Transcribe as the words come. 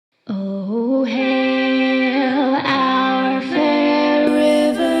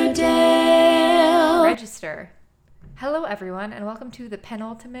everyone, and welcome to the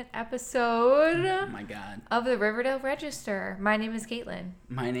penultimate episode Oh my God. of the Riverdale Register. My name is Kaitlin.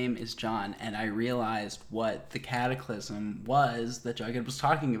 My name is John, and I realized what the cataclysm was that Jughead was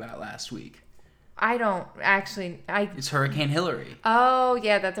talking about last week. I don't actually... It's Hurricane Hillary. Oh,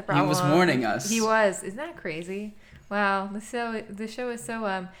 yeah, that's a problem. He was warning us. He was. Isn't that crazy? Wow, the show is so...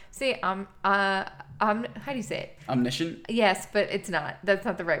 how do you say it? Omniscient? Yes, but it's not. That's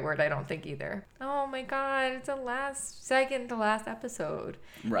not the right word, I don't think, either. Oh my God, it's the second to last episode.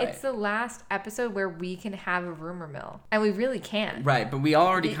 Right. It's the last episode where we can have a rumor mill. And we really can. Right, but we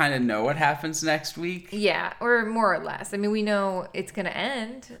already kind of know what happens next week. Yeah, or more or less. I mean, we know it's going to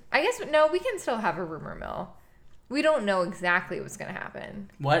end. I guess, no, we can still have a rumor mill. We don't know exactly what's going to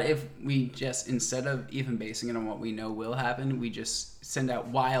happen. What if we just, instead of even basing it on what we know will happen, we just send out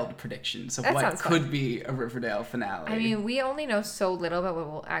wild predictions of what could be a Riverdale finale? I mean, we only know so little about what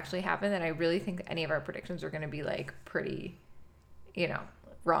will actually happen that I really think any of our predictions are going to be, like, pretty,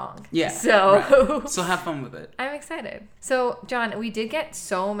 wrong. Yeah. So have fun with it. I'm excited. So, John, we did get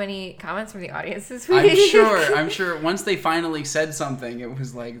so many comments from the audience this week. I'm sure once they finally said something, it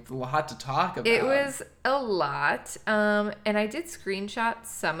was like a lot to talk about. It was a lot. And I did screenshot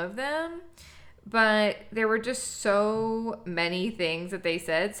some of them, but there were just so many things that they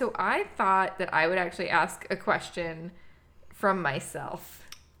said. So I thought that I would actually ask a question from myself.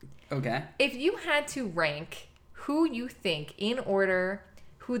 Okay. If you had to rank who you think in order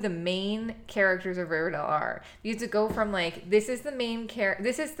who the main characters of Riverdale are. You have to go from like, this is the main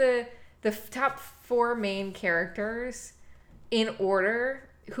this is the top 4 main characters in order.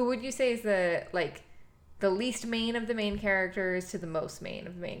 Who would you say is the least main of the main characters to the most main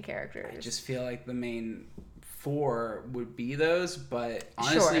of the main characters? I just feel like the main 4 would be those, but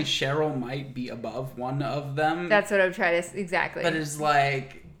honestly, sure. Cheryl might be above one of them. That's what I'm trying to, exactly. But it's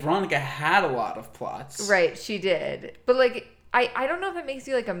like, Veronica had a lot of plots. Right, she did. But like, I don't know if it makes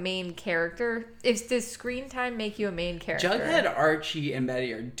you like a main character. Does screen time make you a main character? Jughead, Archie, and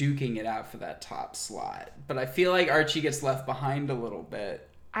Betty are duking it out for that top slot. But I feel like Archie gets left behind a little bit.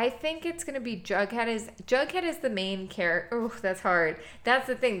 I think it's going to be Jughead is the main character. Oh, that's hard. That's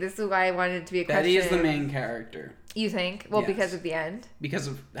the thing. This is why I wanted it to be a question. Betty is the main character. You think? Well, yes. Because of the end? Because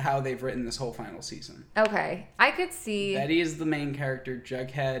of how they've written this whole final season. Okay. I could see... Betty is the main character.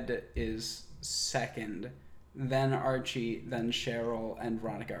 Jughead is second. Then Archie, then Cheryl, and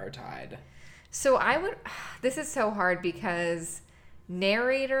Veronica are tied. So I would... This is so hard because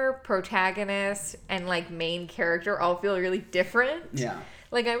narrator, protagonist, and like main character all feel really different. Yeah.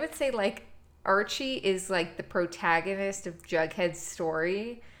 Like, I would say, like, Archie is, like, the protagonist of Jughead's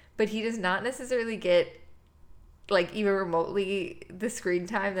story, but he does not necessarily get, like, even remotely the screen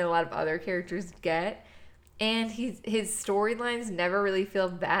time that a lot of other characters get. And his storylines never really feel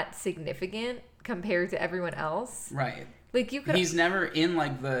that significant compared to everyone else. Right. Like, you could... He's never in,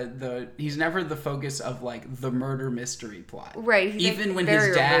 like, he's never the focus of, like, the murder mystery plot. Right. He's even like when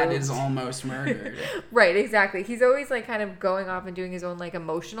his dad is almost murdered. Right, exactly. He's always, like, kind of going off and doing his own, like,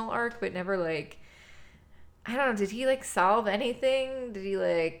 emotional arc, but never, like... I don't know, did he, like, solve anything? Did he,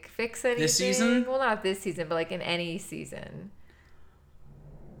 like, fix anything? This season? Well, not this season, but, like, in any season.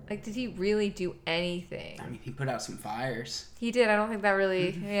 Like, did he really do anything? I mean, he put out some fires. He did. I don't think that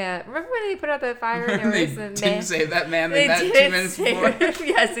really... Yeah. Remember when he put out that fire and there was some... They didn't save that man in that 2 minutes before?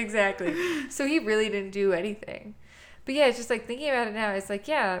 Yes, exactly. So he really didn't do anything. But yeah, it's just, like, thinking about it now, it's like,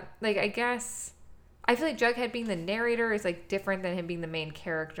 yeah, like, I guess... I feel like Jughead being the narrator is, like, different than him being the main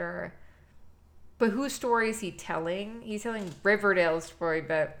character. But whose story is he telling? He's telling Riverdale's story,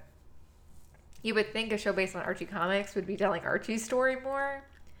 but you would think a show based on Archie comics would be telling Archie's story more.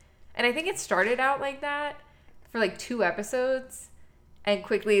 And I think it started out like that for like 2 episodes. And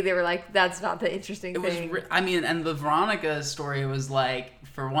quickly they were like, that's not the interesting thing. And the Veronica story was like,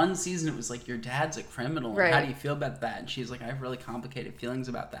 for 1 season, it was like, your dad's a criminal. Right. How do you feel about that? And she's like, I have really complicated feelings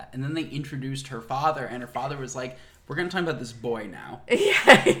about that. And then they introduced her father, and her father was like, we're going to talk about this boy now.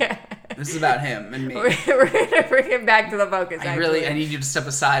 Yeah. This is about him and me. We're going to bring him back to the focus, I need you to step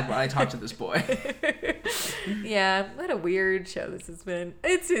aside while I talk to this boy. Yeah, what a weird show this has been.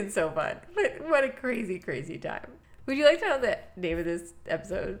 It's been so fun. But what a crazy, crazy time. Would you like to know the name of this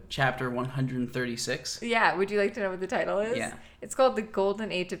episode? Chapter 136. Yeah, would you like to know what the title is? Yeah. It's called The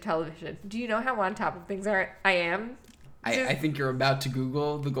Golden Age of Television. Do you know how on top of things I am? I think you're about to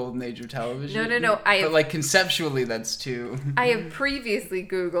Google the golden age of television. No. But like conceptually, that's too. I have previously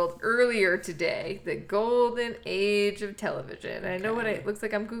Googled earlier today the golden age of television. Okay. I know what it looks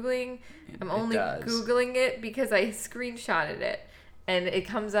like I'm Googling. I'm only Googling it because I screenshotted it. And it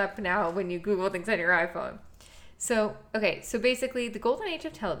comes up now when you Google things on your iPhone. So basically the golden age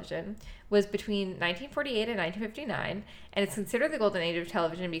of television was between 1948 and 1959, and it's considered the golden age of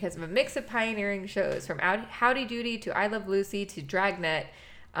television because of a mix of pioneering shows from Howdy Doody to I Love Lucy to Dragnet.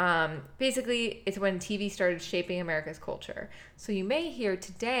 Basically, it's when TV started shaping America's culture. So you may hear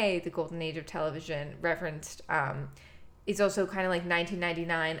today the golden age of television referenced. It's also kind of like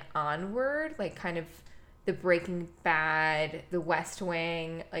 1999 onward, like kind of the Breaking Bad, the West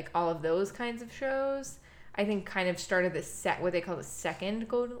Wing, like all of those kinds of shows. I think kind of started what they call the second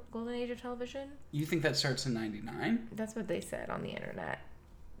golden age of television. You think that starts in 99? That's what they said on the internet.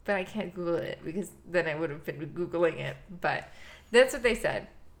 But I can't Google it because then I would have been Googling it. But that's what they said.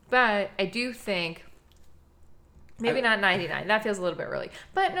 But I do think maybe not 99. That feels a little bit early.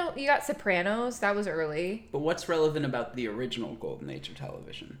 But no, you got Sopranos. That was early. But what's relevant about the original golden age of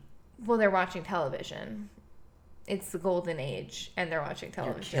television? Well, they're watching television. It's the golden age, and they're watching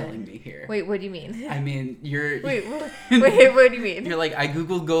television. You're killing me here. Wait, what do you mean? I mean, Wait, what do you mean? You're like, I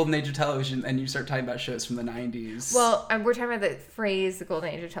Googled golden age of television, and you start talking about shows from the 90s. Well, we're talking about the phrase, the golden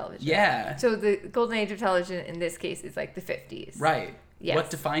age of television. Yeah. So the golden age of television, in this case, is like the 50s. Right. Yes.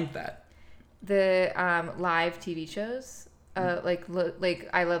 What defined that? The live TV shows, like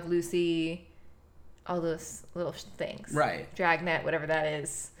I Love Lucy, all those little things. Right. Dragnet, whatever that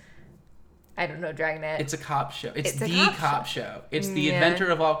is. I don't know, Dragnet. It's a cop show. It's the cop show. It's the inventor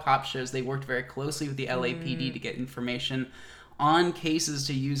of all cop shows. They worked very closely with the LAPD to get information on cases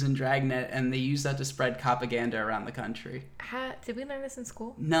to use in Dragnet, and they use that to spread propaganda around the country. Did we learn this in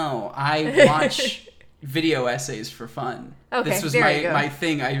school? No, I watch video essays for fun. Okay, this was my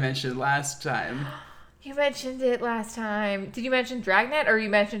thing I mentioned last time. You mentioned it last time. Did you mention Dragnet, or you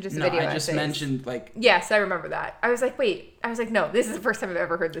mentioned just video essays? No, I just mentioned, like... Yes, I remember that. I was like, wait. I was like, no, this is the first time I've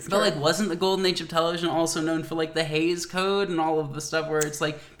ever heard this term. But, like, wasn't the golden age of television also known for, like, the Hays Code and all of the stuff where it's,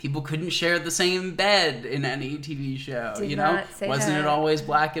 like, people couldn't share the same bed in any TV show, Did not say Wasn't that. it always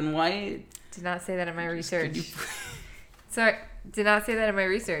black and white? Did not say that in my research. Sorry, did not say that in my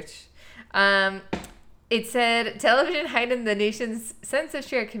research. It said, television heightened the nation's sense of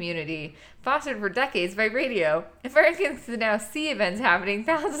shared community, fostered for decades by radio. Americans can now see events happening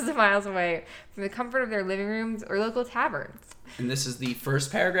thousands of miles away from the comfort of their living rooms or local taverns. And this is the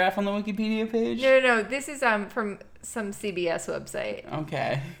first paragraph on the Wikipedia page? No. This is from some CBS website.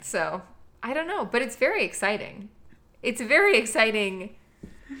 Okay. So, I don't know, but it's very exciting. It's a very exciting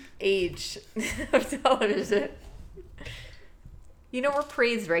age of television. We're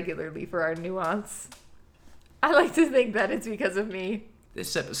praised regularly for our nuance. I like to think that it's because of me.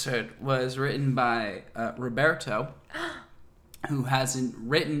 This episode was written by Roberto, who hasn't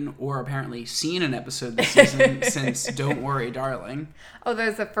written or apparently seen an episode this season since Don't Worry, Darling. Oh, that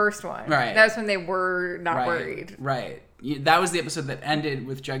was the first one. Right. That was when they were not worried. Right. That was the episode that ended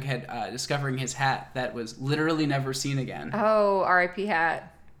with Jughead discovering his hat that was literally never seen again. Oh, R.I.P.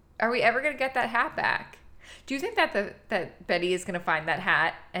 hat. Are we ever going to get that hat back? Do you think that Betty is going to find that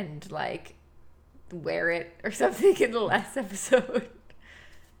hat and, like, wear it or something in the last episode?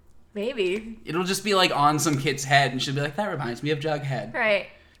 Maybe. It'll just be like on some kid's head and she'll be like, that reminds me of Jughead. Right.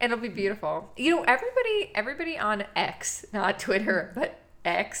 And it'll be beautiful. Everybody on X, not Twitter, but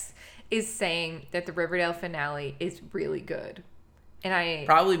X, is saying that the Riverdale finale is really good. And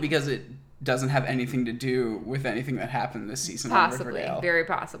probably because it doesn't have anything to do with anything that happened this season on Riverdale. Very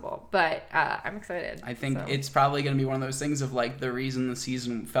possible. But I'm excited. I think it's probably going to be one of those things of, like, the reason the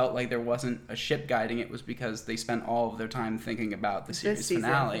season felt like there wasn't a ship guiding it was because they spent all of their time thinking about the series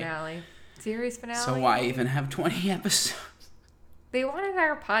finale. Series finale. So why even have 20 episodes? They wanted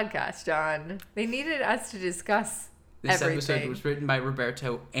our podcast, John. They needed us to discuss This everything. episode was written by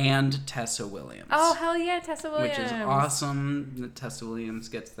Roberto and Tessa Williams. Oh, hell yeah, Tessa Williams. Which is awesome that Tessa Williams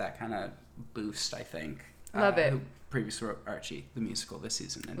gets that kind of boost, I think. Love it. Who previously wrote Archie, the musical, this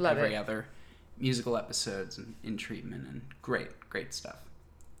season, and Love every it. other musical episodes and in treatment, and great stuff.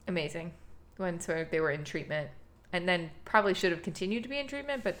 Amazing. When sort of they were in treatment, and then probably should have continued to be in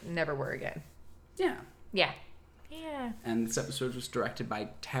treatment, but never were again. Yeah. Yeah. And this episode was directed by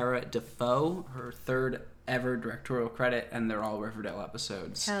Tara Defoe, her third ever directorial credit, and they're all Riverdale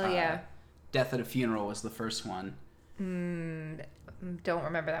episodes. Hell yeah. Death at a Funeral was the first one. Don't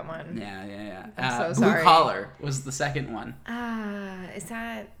remember that one. Yeah. I'm so Blue sorry. Collar was the second one. Is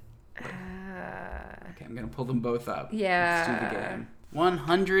that... Okay, I'm going to pull them both up. Yeah. Let's do the game.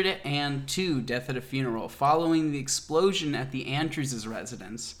 102, Death at a Funeral. Following the explosion at the Andrews'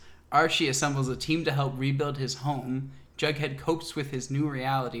 residence, Archie assembles a team to help rebuild his home. Jughead copes with his new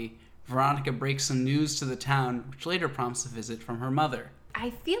reality. Veronica breaks some news to the town, which later prompts a visit from her mother. I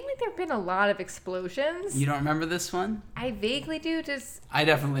feel like there have been a lot of explosions. You don't remember this one? I vaguely do. I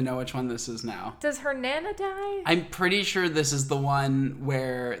definitely know which one this is now. Does her Nana die? I'm pretty sure this is the one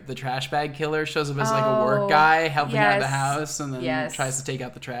where the trash bag killer shows up as like a work guy helping out of the house and then tries to take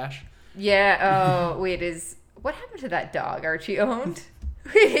out the trash. Yeah. Oh, wait. What happened to that dog Archie owned?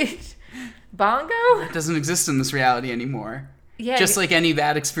 Wait. Bongo? It doesn't exist in this reality anymore. Yeah, just like any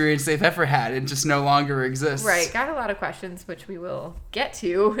bad experience they've ever had, it just no longer exists. Right, got a lot of questions, which we will get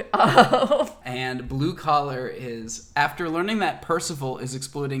to. And Blue Collar is, after learning that Percival is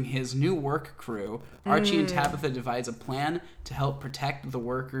exploiting his new work crew, Archie and Tabitha devise a plan to help protect the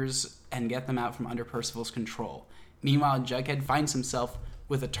workers and get them out from under Percival's control. Meanwhile, Jughead finds himself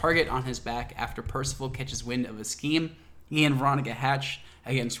with a target on his back after Percival catches wind of a scheme he and Veronica hatch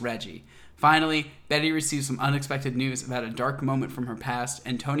against Reggie. Finally, Betty receives some unexpected news about a dark moment from her past,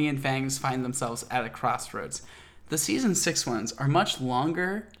 and Tony and Fangs find themselves at a crossroads. The season 6 ones are much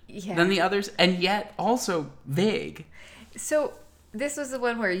longer than the others, and yet also vague. So, this was the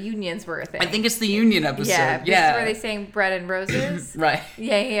one where unions were a thing. I think it's the union episode. Yeah. This is where they sang Bread and Roses. Right.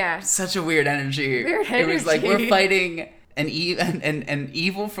 Yeah. Such a weird energy. It was like, we're fighting an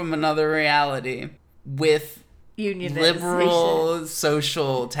evil from another reality with liberal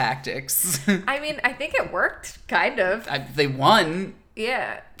social tactics. I mean, I think it worked, kind of. They won.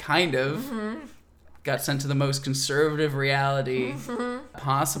 Yeah. Kind of. Mm-hmm. Got sent to the most conservative reality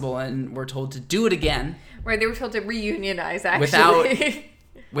possible, and were told to do it again. Right, they were told to reunionize, actually.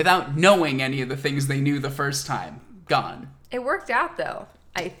 Without knowing any of the things they knew the first time. Gone. It worked out, though.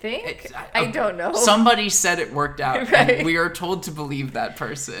 I think. I don't know. Somebody said it worked out, right. And we are told to believe that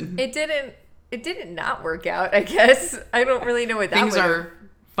person. It didn't not work out, I guess. I don't really know what that was. Things are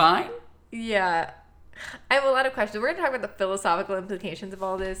fine? Yeah. I have a lot of questions. We're going to talk about the philosophical implications of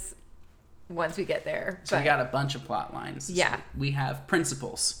all this once we get there. So we got a bunch of plot lines. Yeah. So we have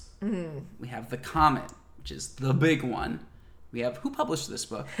principles. We have the comet, which is the big one. We have who published this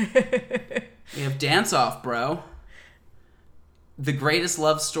book. We have Dance Off, Bro. The greatest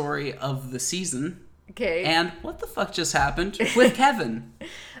love story of the season. Okay. And what the fuck just happened with Kevin?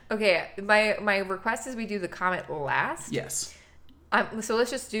 Okay, my request is we do the comment last. Yes. So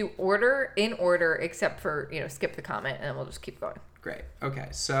let's just do in order, except for, skip the comment, and then we'll just keep going. Great. Okay,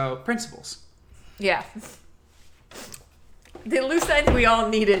 so principles. Yeah. The loose ends we all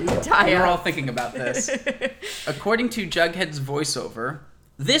needed to tie up. We were all thinking about this. According to Jughead's voiceover,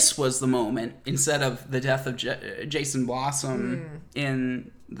 this was the moment, instead of the death of Jason Blossom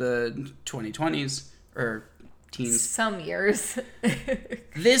in the 2020s, or teens. Some years.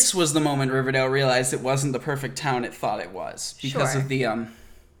 This was the moment Riverdale realized it wasn't the perfect town it thought it was. Because of the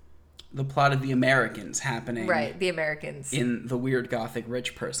plot of the Americans happening. Right, the Americans. In the weird gothic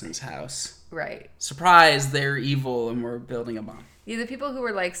rich person's house. Right. Surprise, they're evil and we're building a bomb. Yeah, the people who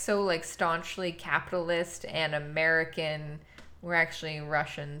were so staunchly capitalist and American were actually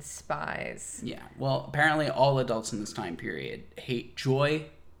Russian spies. Yeah, well, apparently all adults in this time period hate joy.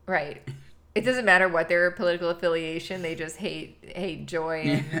 Right. It doesn't matter what their political affiliation, they just hate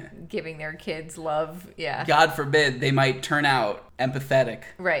joy and giving their kids love. Yeah. God forbid they might turn out empathetic.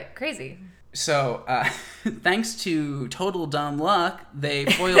 Right. Crazy. So, thanks to total dumb luck, they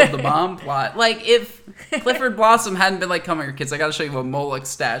foiled the bomb plot. Like, if Clifford Blossom hadn't been like, come here, kids, I gotta show you a Moloch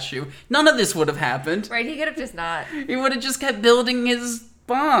statue, none of this would have happened. Right, he could have just not. He would have just kept building his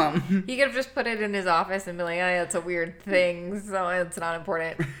bomb. He could have just put it in his office and be like, oh, it's a weird thing, so it's not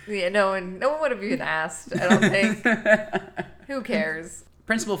important. Yeah, no one would have even asked, I don't think. Who cares?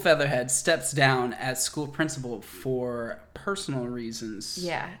 Principal Featherhead steps down as school principal for personal reasons.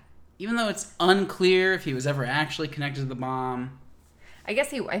 Yeah. Even though it's unclear if he was ever actually connected to the bomb. I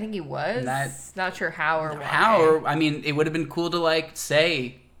think he was. Not sure how or why. It would have been cool to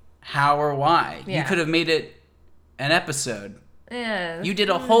say how or why. Yeah. You could have made it an episode. Yeah. You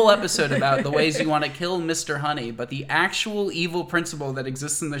did a whole episode about the ways you want to kill Mr. Honey, but the actual evil principal that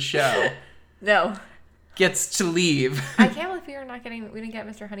exists in the show no gets to leave. I can't believe we didn't get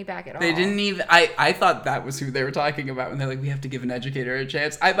Mr. Honey back at all. They didn't even. I thought that was who they were talking about when they're like, we have to give an educator a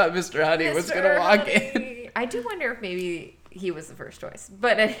chance. I thought Mr. Honey was going to walk in. I do wonder if maybe he was the first choice.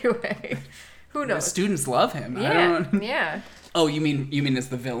 But anyway, who knows? The students love him. Yeah. Yeah. Oh, you mean as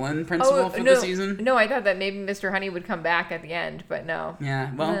the villain principal for the season? No, I thought that maybe Mr. Honey would come back at the end, but no.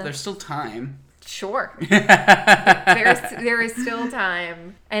 Yeah, well, there's still time. Sure. there is still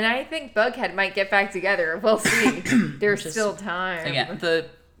time. And I think Bughead might get back together. We'll see. There's still time. Again,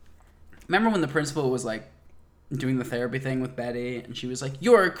 remember when the principal was doing the therapy thing with Betty and she was like,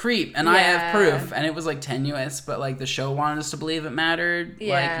 you're a creep and I have proof, and it was tenuous, but the show wanted us to believe it mattered.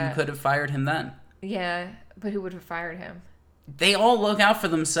 Yeah. You could have fired him then. Yeah, but who would have fired him? they all look out for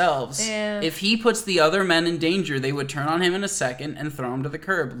themselves. Yeah. If he puts the other men in danger, they would turn on him in a second and throw him to the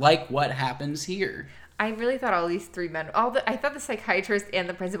curb, like what happens here. I really thought all these three men, I thought the psychiatrist and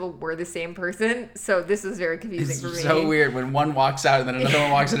the principal were the same person, so this was very confusing for me. It's so weird when one walks out and then another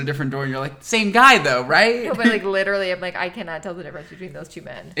one walks in a different door and you're like, same guy though, right? No, but like literally, I'm like, I cannot tell the difference between those two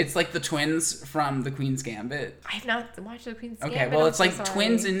men. It's like the twins from The Queen's Gambit. I have not watched The Queen's Gambit. Okay, well, it's like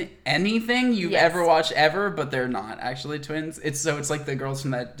twins in anything you've ever watched ever, but they're not actually twins. It's like the girls from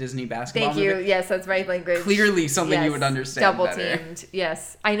that Disney basketball movie. Thank you. Yes, that's my language. Clearly something you would understand Double better. teamed.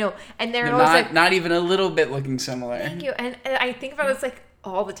 Yes, I know. And they're not even a little bit looking similar. Thank you. And I think about this like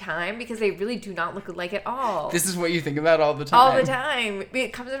all the time because they really do not look alike at all. This is what you think about all the time. All the time.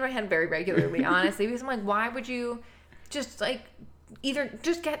 It comes into my head very regularly, honestly, because I'm like, why would you just like either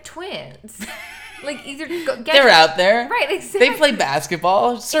just get twins? Like either get they're out there, right? Exactly. They play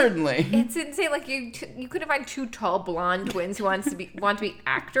basketball, certainly. It's insane. Like you couldn't find two tall blonde twins who want to be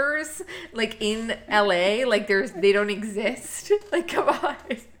actors, like in LA. Like they don't exist. Like come on.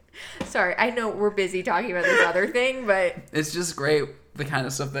 Sorry, I know we're busy talking about this other thing, but it's just great the kind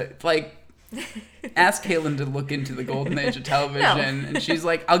of stuff that like. Ask Kaitlin to look into the golden age of television, and she's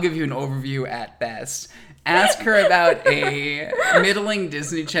like, "I'll give you an overview at best." Ask her about a middling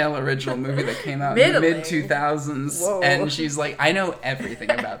Disney Channel original movie that came out in the mid-2000s, and she's like, I know everything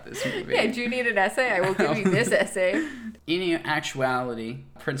about this movie. Yeah, do you need an essay? I will give you this essay. In actuality,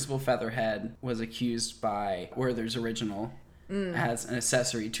 Principal Featherhead was accused by Werther's original as an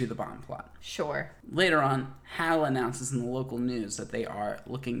accessory to the bomb plot. Sure. Later on, Hal announces in the local news that they are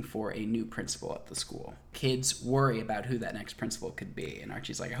looking for a new principal at the school. Kids worry about who that next principal could be, and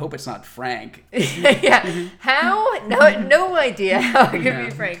Archie's like, I hope it's not Frank. Yeah. How? No idea how it could be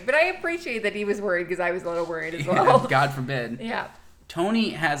Frank, but I appreciate that he was worried because I was a little worried as well. Yeah, God forbid. Yeah. Tony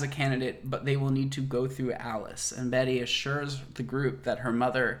has a candidate, but they will need to go through Alice, and Betty assures the group that her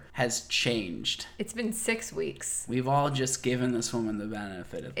mother has changed. It's been 6 weeks. We've all just given this woman the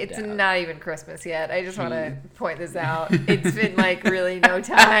benefit of the doubt. It's not even Christmas yet. I just want to point this out. It's been like really no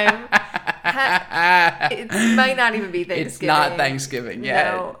time. It might not even be Thanksgiving. It's not Thanksgiving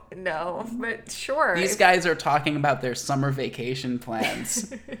yet. No, but sure. These guys are talking about their summer vacation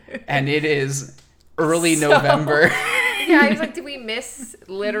plans, and it is early November. Yeah, I was like, did we miss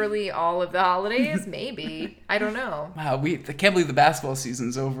literally all of the holidays? Maybe. I don't know. Wow, I can't believe the basketball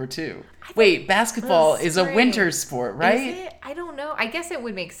season's over, too. Wait, basketball is a winter sport, right? Is it? I don't know. I guess it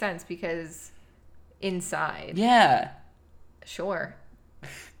would make sense because inside. Yeah. Sure.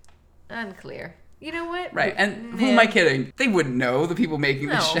 Unclear. You know what? Right, and who am I kidding? They wouldn't know, the people making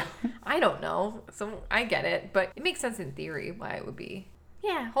the show. I don't know. So I get it, but it makes sense in theory why it would be.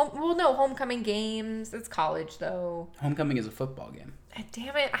 Yeah, homecoming games. It's college, though. Homecoming is a football game.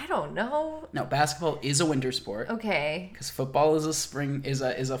 Damn it, I don't know. No, basketball is a winter sport. Okay. Because football is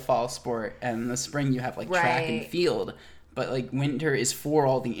a fall sport, and in the spring you have like track and field. But like winter is for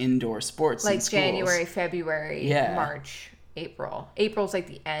all the indoor sports. Like in schools. January, February, March, April. April's like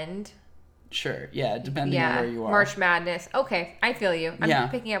the end. Sure, yeah, depending on where you are. March Madness. Okay, I feel you. I'm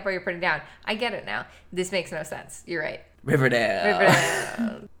picking up what you're putting down. I get it now. This makes no sense. You're right.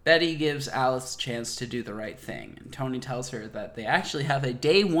 Riverdale. Betty gives Alice a chance to do the right thing, and Tony tells her that they actually have a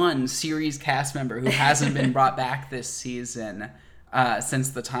day one series cast member who hasn't been brought back this season since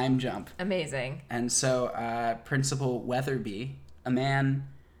the time jump. Amazing. And so Principal Weatherby, a man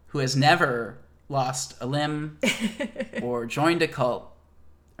who has never lost a limb or joined a cult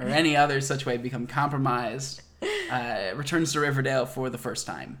or any other such way become compromised, returns to Riverdale for the first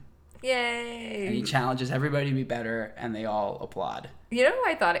time. Yay! And he challenges everybody to be better, and they all applaud. You know who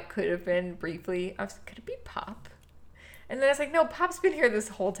I thought it could have been briefly? I was like, could it be Pop? And then I was like, no, Pop's been here this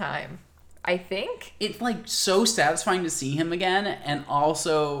whole time. I think. It's like so satisfying to see him again, and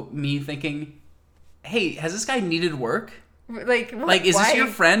also me thinking, hey, has this guy needed work? Like is this your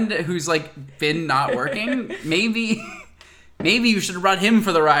friend who's like been not working? Maybe you should have brought him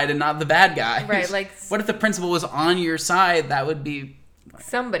for the ride and not the bad guy. Right, like what if the principal was on your side? That would be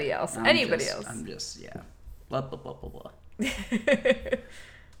somebody else. Anybody else. I'm just blah blah blah blah blah.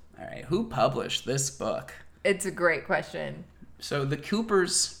 All right, who published this book? It's a great question. So the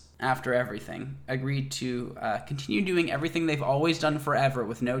Coopers, after everything, agreed to continue doing everything they've always done forever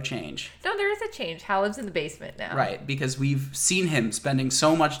with no change. No, there is a change. Hal lives in the basement now. Right, because we've seen him spending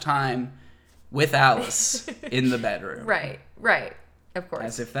so much time with Alice in the bedroom. Right. Of course.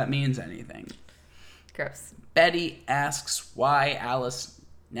 As if that means anything. Gross. Betty asks why Alice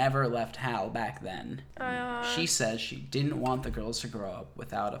never left Hal back then. She says she didn't want the girls to grow up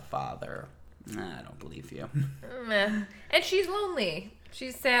without a father. I don't believe you. And she's lonely.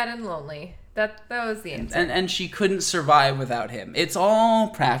 She's sad and lonely. That was the answer. And she couldn't survive without him. It's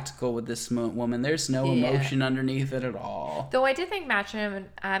all practical with this woman. There's no emotion underneath it at all. Though I did think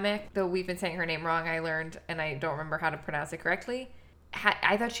Amick, though we've been saying her name wrong, I learned, and I don't remember how to pronounce it correctly.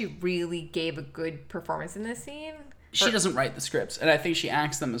 I thought she really gave a good performance in this scene. She doesn't write the scripts, and I think she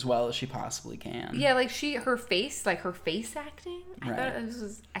acts them as well as she possibly can. Yeah, like her face acting, I thought it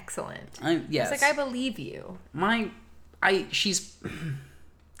was excellent. Yes. It's like, I believe you. She's...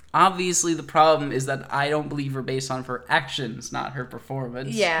 Obviously, the problem is that I don't believe her based on her actions, not her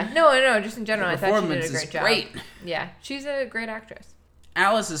performance. Yeah. No, just in general, I thought she did a great job. Great. Yeah, she's a great actress.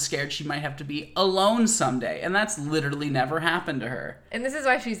 Alice is scared she might have to be alone someday, and that's literally never happened to her. And this is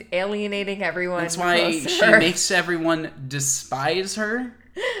why she's alienating everyone. That's why she makes everyone despise her.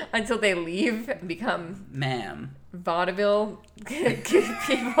 Until they leave and become... Ma'am. Vaudeville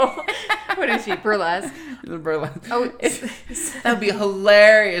people. What is she? Burlesque. Burlesque. Oh, that'd be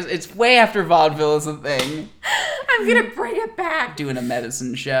hilarious. It's way after vaudeville is a thing. I'm gonna bring it back. Doing a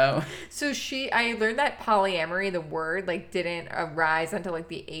medicine show. So I learned that polyamory, the word, didn't arise until the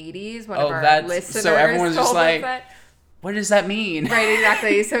 80s. One of our listeners. So everyone's just like, that. What does that mean? Right,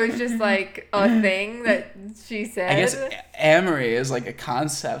 exactly. So it's just a thing that she said. I guess amory is a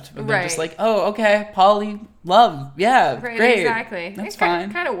concept, but they're just oh, okay, poly, love, yeah, right, great. Exactly. That's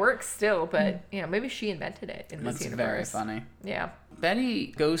fine. Kind of works still, but maybe she invented it in this universe. That's very funny. Yeah. Betty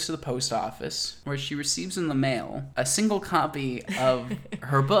goes to the post office where she receives in the mail a single copy of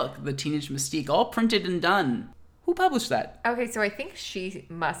her book, The Teenage Mystique, all printed and done. Who published that? Okay, so I think she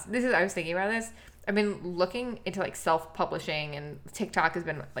must. I was thinking about this. I've been looking into self-publishing, and TikTok has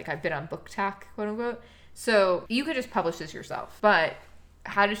been I've been on BookTok, quote unquote. So you could just publish this yourself. But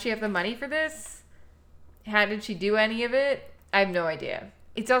how did she have the money for this? How did she do any of it? I have no idea.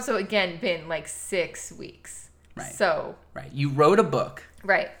 It's also, again, been 6 weeks. Right. So. Right. You wrote a book.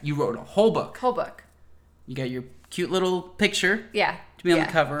 Right. You wrote a whole book. Whole book. You got your cute little picture. Yeah. To be on the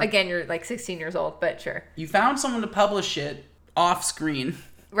cover. Again, you're 16 years old, but sure. You found someone to publish it off screen.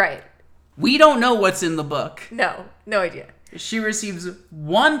 Right. We don't know what's in the book. No idea. She receives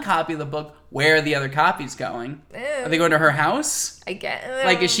one copy of the book. Where are the other copies going? Are they going to her house? I guess.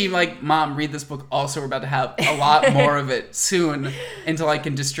 Is she Mom, read this book. Also, we're about to have a lot more of it soon until I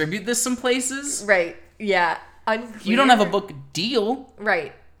can distribute this some places. Right. Yeah. Unclear. You don't have a book deal.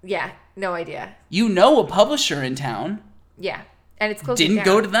 Right. Yeah. No idea. You know a publisher in town. Yeah. And it's closing Didn't down.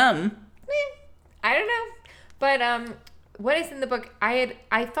 go to them. I don't know. But what is in the book? I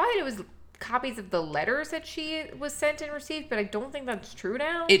thought it was copies of the letters that she was sent and received, but I don't think that's true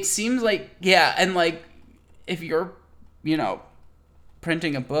now. It seems and if you're,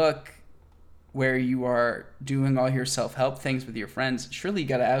 printing a book where you are doing all your self-help things with your friends, surely you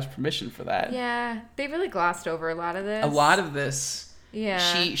got to ask permission for that. Yeah, they really glossed over a lot of this. A lot of this. Yeah.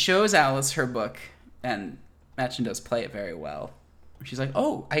 She shows Alice her book, and Machen does play it very well. She's like,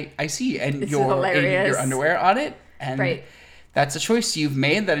 oh, I see, and your underwear on it, and right. That's a choice you've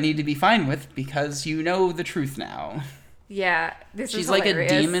made that I need to be fine with because you know the truth now. Yeah, She's like a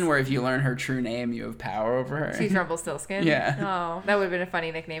demon where if you learn her true name, you have power over her. She's Rumpelstiltskin? Yeah. Oh, that would have been a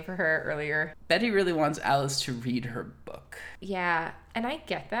funny nickname for her earlier. Betty really wants Alice to read her book. Yeah, and I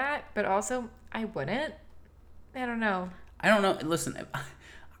get that, but also I wouldn't. I don't know. Listen,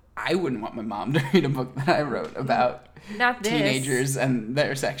 I wouldn't want my mom to read a book that I wrote about teenagers and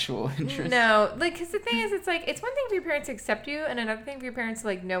their sexual interests. No, because the thing is, it's one thing for your parents to accept you, and another thing for your parents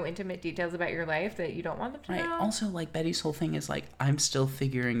to know intimate details about your life that you don't want them to know. Also, Betty's whole thing is I'm still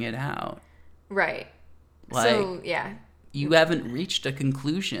figuring it out. Right. So yeah, you haven't reached a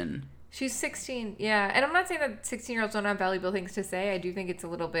conclusion. She's 16, yeah, and I'm not saying that 16-year-olds don't have valuable things to say. I do think it's a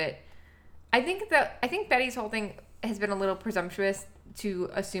little bit. I think Betty's whole thing has been a little presumptuous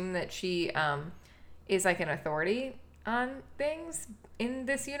to assume that she is an authority on things in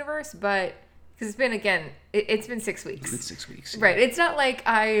this universe, but because it's been it's been 6 weeks. It's been 6 weeks. Right. It's not like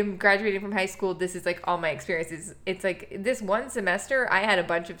I'm graduating from high school. This is all my experiences. It's this one semester I had a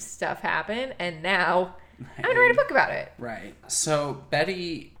bunch of stuff happen, and now I'm going to write a book about it. Right. So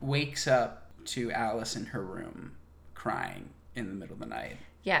Betty wakes up to Alice in her room crying in the middle of the night.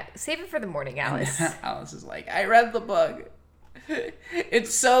 Yeah. Save it for the morning, Alice. And Alice is like, I read the book.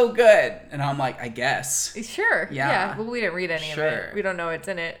 It's so good. And I'm like, I guess. Sure. Yeah. Well, we didn't read any of it. We don't know what's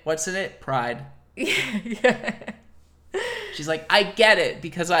in it. What's in it? Pride. Yeah. She's like, I get it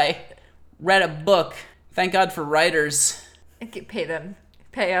because I read a book. Thank God for writers. Pay them.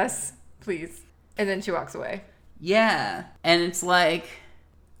 Pay us, please. And then she walks away. Yeah. And it's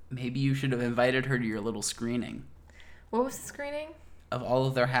maybe you should have invited her to your little screening. What was the screening? Of all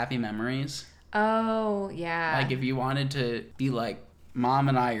of their happy memories. Oh, yeah. If you wanted to be Mom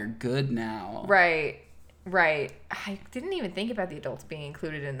and I are good now. Right. I didn't even think about the adults being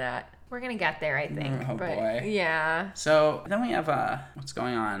included in that. We're going to get there, I think. Oh, boy. Yeah. So then we have what's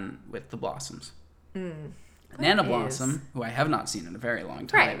going on with the Blossoms. Nana Blossom, who I have not seen in a very long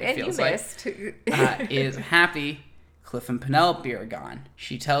time, right, it feels like, is happy Cliff and Penelope are gone.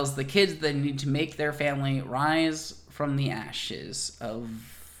 She tells the kids they need to make their family rise from the ashes of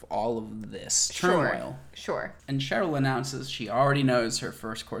all of this turmoil. Sure. And Cheryl announces she already knows her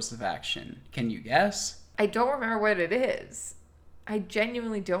first course of action. Can you guess? I don't remember what it is. I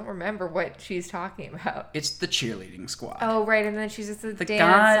genuinely don't remember what she's talking about. It's the cheerleading squad. Oh, right, and then she's just a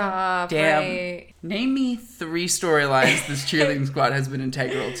dance-off, right? Name me 3 storylines this cheerleading squad has been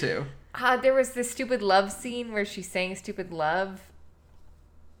integral to. There was this stupid love scene where she sang Stupid Love.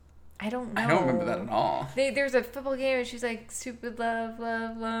 I don't know. I don't remember that at all. There's a football game and she's like, Stupid Love,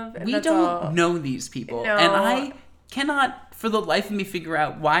 Love, Love. And we don't know these people. No. And I cannot, for the life of me, figure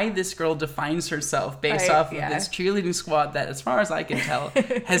out why this girl defines herself based off of this cheerleading squad that, as far as I can tell,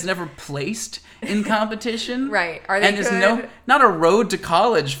 has never placed in competition. Right. Are they and good? is not a road to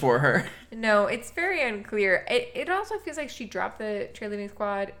college for her. No, it's very unclear. It also feels like she dropped the cheerleading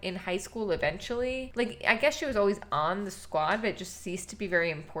squad in high school eventually. Like, I guess she was always on the squad, but it just ceased to be very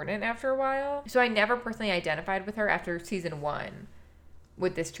important after a while. So I never personally identified with her after season 1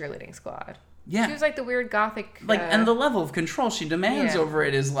 with this cheerleading squad. Yeah. She was like the weird gothic... and the level of control she demands over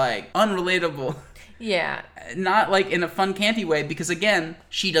it is, like, unrelatable. Yeah. Not, like, in a fun, campy way, because, again,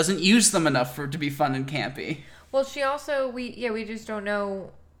 she doesn't use them enough for it to be fun and campy. Well, she also... We just don't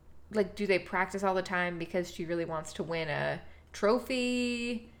know... Like, do they practice all the time because she really wants to win a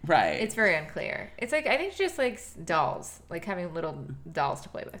trophy? Right. It's very unclear. It's like, I think she just likes dolls. Like, having little dolls to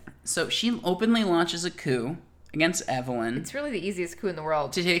play with. So she openly launches a coup against Evelyn. It's really the easiest coup in the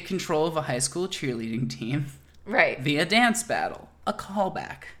world. To take control of a high school cheerleading team. Right. Via dance battle. A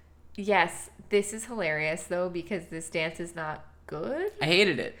callback. Yes. This is hilarious, though, because this dance is not good. I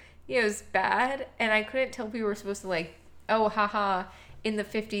hated it. Yeah, it was bad. And I couldn't tell people were supposed to, like, oh, haha, in the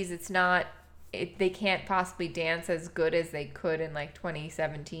 50s, it's not... they can't possibly dance as good as they could in, like,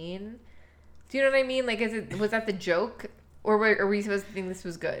 2017. Do you know what I mean? Like, was that the joke? Or are we supposed to think this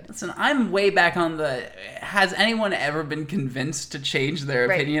was good? Listen, I'm way back on the... Has anyone ever been convinced to change their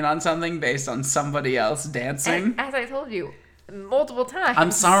opinion on something based on somebody else dancing? And as I told you, multiple times.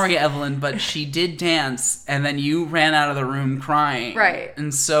 I'm sorry, Evelyn, but she did dance, and then you ran out of the room crying. Right.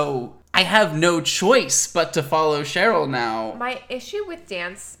 And so... I have no choice but to follow Cheryl now. My issue with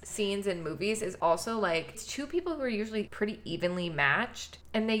dance scenes in movies is also, like, it's 2 people who are usually pretty evenly matched,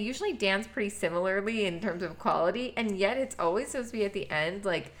 and they usually dance pretty similarly in terms of quality, and yet it's always supposed to be at the end,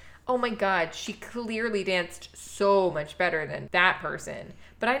 like, oh my god, she clearly danced so much better than that person.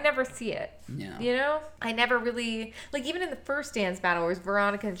 But I never see it. Yeah. You know? I never really... Like, even in the first dance battle, where it was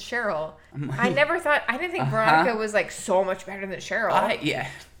Veronica and Cheryl, I didn't think Veronica was, like, so much better than Cheryl. Yeah.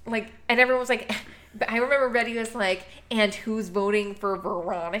 Like, and everyone was like, I remember Betty was like, and who's voting for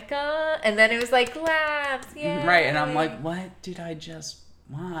Veronica? And then it was like, laughs, yeah. Right, and I'm like, what did I just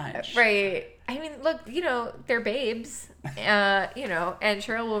watch? Right. I mean, look, you know, they're babes, you know, and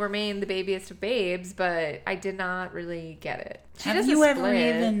Cheryl will remain the babiest of babes, but I did not really get it. Have you ever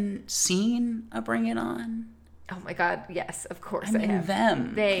even seen a Bring It On? Oh my god, yes, of course I mean,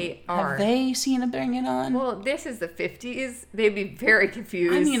 them. They are. Have they seen a Bring It On? Well, this is the 50s. They'd be very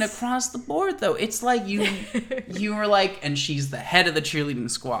confused. I mean, across the board, though. It's like you were like, and she's the head of the cheerleading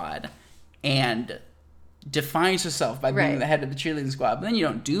squad, and defines herself by being the head of the cheerleading squad, but then you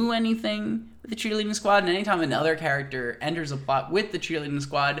don't do anything with the cheerleading squad, and anytime another character enters a plot with the cheerleading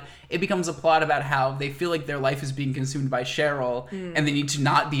squad, it becomes a plot about how they feel like their life is being consumed by Cheryl, and they need to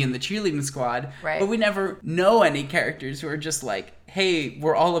not be in the cheerleading squad, but we never know any characters who are just like, hey,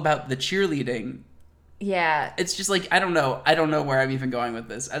 we're all about the cheerleading. Yeah. It's just like, I don't know where I'm even going with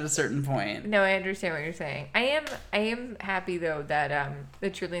this at a certain point. No, I understand what you're saying. I am happy, though, that the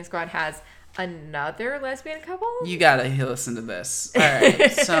cheerleading squad has another lesbian couple. You gotta listen to this. All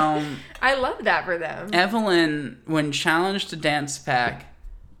right, so I love that for them. Evelyn, when challenged to dance pack,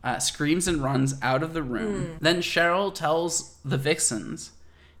 screams and runs out of the room. Then Cheryl tells the Vixens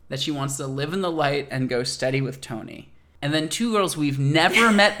that she wants to live in the light and go steady with Tony. And then 2 girls we've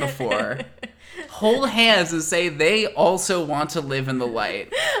never met before hold hands and say they also want to live in the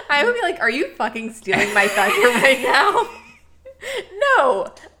light. I would be like, are you fucking stealing my thunder right now?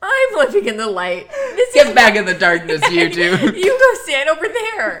 No, I'm living in the light. Get back in the darkness, you two. You go stand over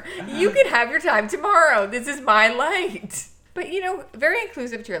there. You can have your time tomorrow. This is my light. But, you know, very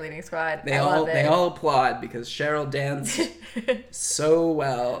inclusive cheerleading squad. They all applaud because Cheryl danced so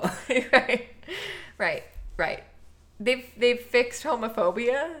well. Right. they've fixed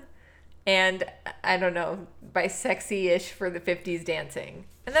homophobia and, I don't know, by sexy-ish for the 50s dancing.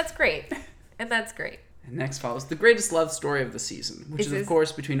 And that's great. And next follows the greatest love story of the season, which is of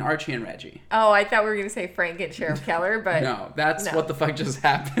course, between Archie and Reggie. Oh, I thought we were going to say Frank and Sheriff Keller, but... No, that's what the fuck just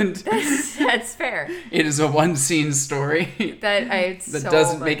happened. That's fair. It is a one-scene story that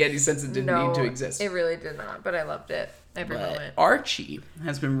doesn't make any sense. It didn't need to exist. It really did not, but I loved it. Every moment. Archie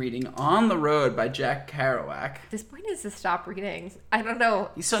has been reading On the Road by Jack Kerouac. This point is to stop reading. I don't know.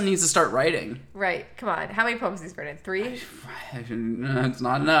 He still needs to start writing. Right. Come on. How many poems he's written? 3? It's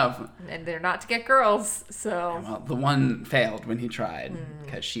not enough. And they're not to get girls, so... Well, the one failed when he tried,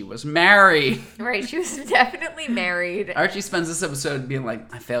 because she was married. Right, she was definitely married. Archie spends this episode being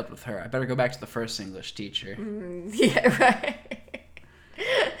like, I failed with her. I better go back to the first English teacher. Yeah,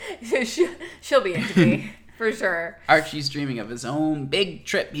 right. She'll be into me. For sure. Archie's dreaming of his own big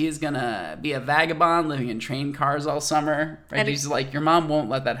trip. He's gonna be a vagabond living in train cars all summer. Reggie's like, your mom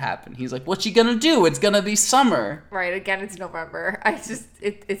won't let that happen. He's like, what's she gonna do? It's gonna be summer. Right, again, it's November. It's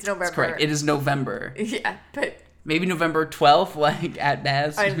November. That's correct. It is November. Yeah, but... Maybe November 12th, like, at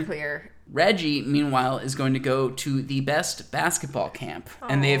best. Unclear. Reggie, meanwhile, is going to go to the best basketball camp.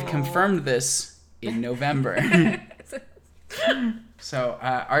 And they have confirmed this in November. So,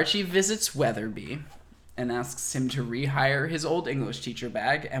 Archie visits Weatherby and asks him to rehire his old English teacher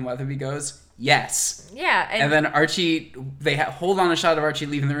bag, and Weatherby goes, yes. Yeah. And then Archie, they hold on a shot of Archie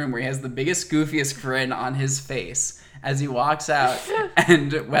leaving the room where he has the biggest, goofiest grin on his face as he walks out,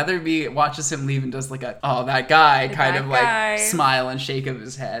 and Weatherby watches him leave and does like that guy kind of like smile and shake of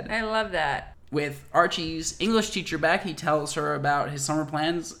his head. I love that. With Archie's English teacher back, he tells her about his summer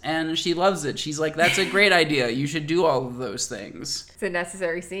plans, and she loves it. She's like, that's a great idea. You should do all of those things. It's a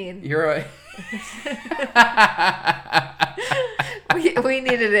necessary scene. You're right. we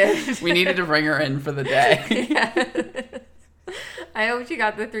needed it. We needed to bring her in for the day. Yeah. I hope she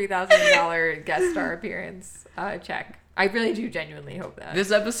got the $3,000 guest star appearance check. I really do genuinely hope that.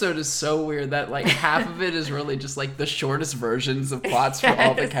 This episode is so weird that like half of it is really just like the shortest versions of plots for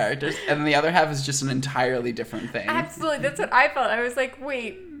all the characters, and the other half is just an entirely different thing. Absolutely, that's what I felt. I was like,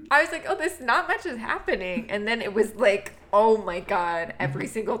 oh, this not much is happening, and then it was like, oh my god, every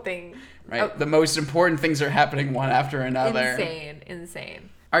single thing. Right, the most important things are happening one after another. Insane.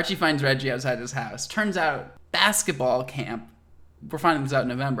 Archie finds Reggie outside his house. Turns out basketball camp, we're finding this out in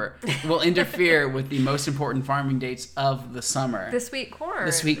November, will interfere with the most important farming dates of the summer. The sweet corn.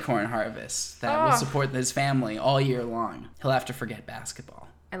 The sweet corn harvest that will support his family all year long. He'll have to forget basketball.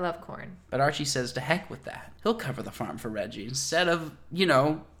 I love corn. But Archie says to heck with that. He'll cover the farm for Reggie instead of,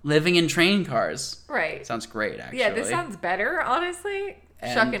 living in train cars. Right. Sounds great, actually. Yeah, this sounds better, honestly.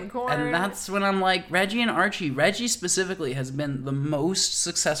 Shucking corn. And that's when I'm like, Reggie and Archie. Reggie specifically has been the most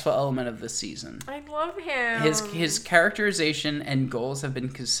successful element of this season. I love him. His characterization and goals have been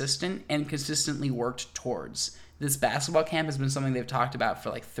consistent and consistently worked towards. This basketball camp has been something they've talked about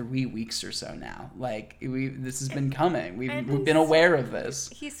for like 3 weeks or so now. Like, this has been coming. We've been aware of this.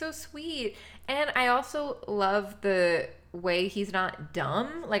 He's so sweet. And I also love the way he's not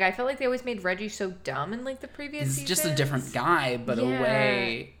dumb. Like, I felt like they always made Reggie so dumb in like the previous seasons. He's just a different guy, but a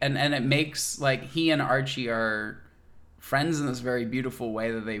way, and it makes like he and Archie are friends in this very beautiful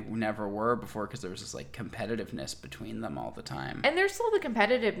way that they never were before, because there was this like competitiveness between them all the time. And there's still the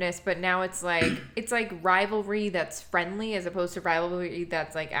competitiveness, but now it's like rivalry that's friendly as opposed to rivalry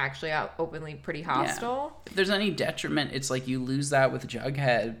that's like actually openly pretty hostile. Yeah. If there's any detriment, it's like you lose that with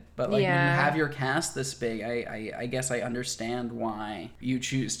Jughead, but like when you have your cast this big, I guess I understand why you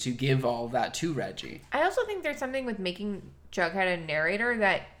choose to give all that to Reggie. I also think there's something with making Jughead a narrator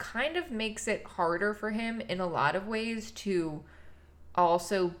that kind of makes it harder for him in a lot of ways to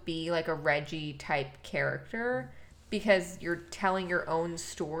also be like a Reggie type character, because you're telling your own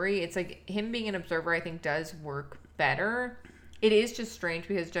story. It's like him being an observer, I think, does work better. It is just strange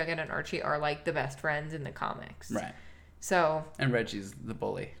because Jughead and Archie are like the best friends in the comics. Right. So. And Reggie's the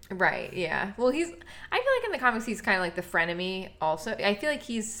bully. Right, yeah. Well, I feel like in the comics he's kind of like the frenemy also. I feel like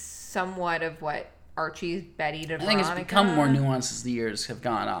he's somewhat of what Archie's Betty to Veronica. I think it's become more nuanced as the years have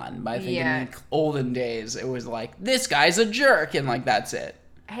gone on. But I think in the olden days, it was like, this guy's a jerk, and like, that's it.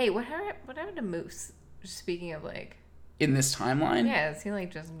 Hey, what happened to Moose? Speaking of like... In this timeline? Yeah, is he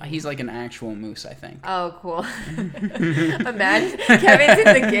like just... He's like an actual moose, I think. Oh, cool. Imagine Kevin's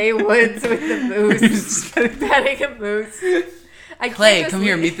in the gay woods with the moose, petting a moose. Clay, come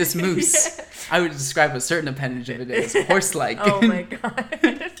here, meet this moose. Yeah. I would describe a certain appendage of it as horse-like. Oh my god.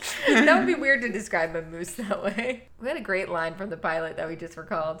 That would be weird to describe a moose that way. We had a great line from the pilot that we just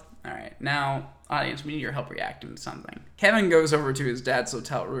recalled. All right, now, audience, we need your help reacting to something. Kevin goes over to his dad's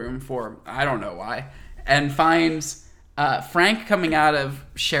hotel room for, I don't know why, and finds Frank coming out of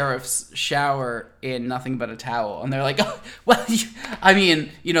Sheriff's shower in nothing but a towel, and they're like, oh, well, he's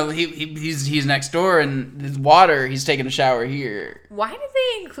next door, and there's water. He's taking a shower here. Why did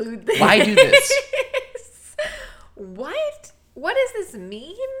they include this? Why do this? What? What does this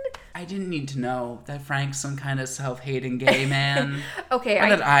mean? I didn't need to know that Frank's some kind of self-hating gay man. Okay, or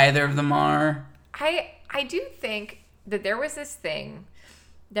that either of them are. I do think that there was this thing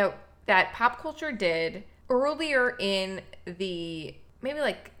that pop culture did earlier in the maybe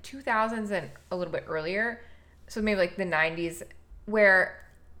like 2000s and a little bit earlier, so maybe like the 90s, where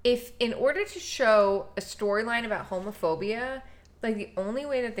if in order to show a storyline about homophobia, like the only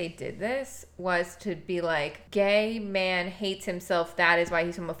way that they did this was to be like, gay man hates himself, that is why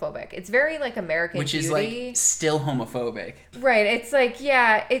he's homophobic. It's very like American Which Beauty. is like still homophobic. Right. It's like,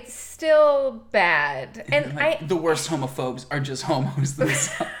 yeah, it's still bad. And like, the worst homophobes are just homos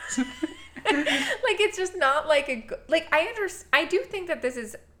themselves. Like, it's just not like I do think that this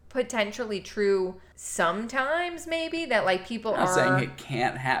is potentially true sometimes, maybe, that like people I'm not are saying it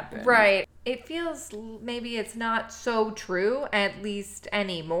can't happen. Right. It feels maybe it's not so true, at least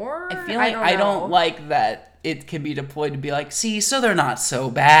anymore. I feel like I don't like that it can be deployed to be like, see, so they're not so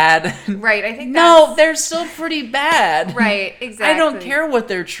bad. Right, I think no, they're still pretty bad. Right, exactly. I don't care what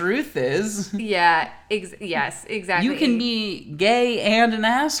their truth is. Yeah, yes, exactly. You can be gay and an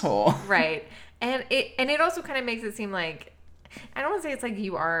asshole. Right. And it also kind of makes it seem like, I don't want to say it's like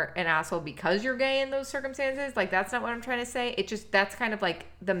you are an asshole because you're gay in those circumstances. Like, that's not what I'm trying to say. It just, that's kind of like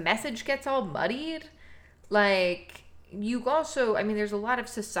the message gets all muddied. Like, you also, I mean, there's a lot of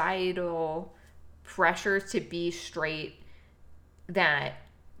societal pressures to be straight that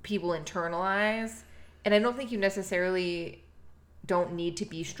people internalize. And I don't think you necessarily don't need to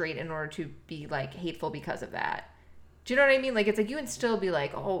be straight in order to be like hateful because of that. Do you know what I mean? Like, it's like you can still be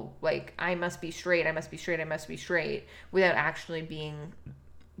like, oh, like, I must be straight, I must be straight, I must be straight, without actually being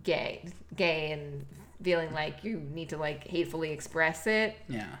gay and feeling like you need to, like, hatefully express it.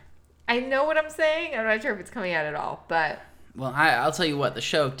 Yeah. I know what I'm saying. I'm not sure if it's coming out at all, but... Well, I'll tell you what, the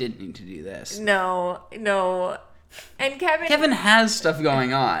show didn't need to do this. No. And Kevin has stuff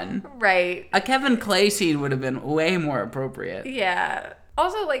going on. Right. A Kevin Clay scene would have been way more appropriate. Yeah.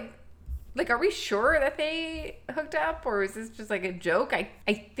 Also, like, are we sure that they hooked up, or is this just like a joke?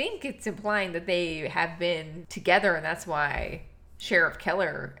 I think it's implying that they have been together, and that's why Sheriff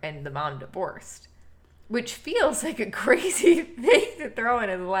Keller and the mom divorced, which feels like a crazy thing to throw in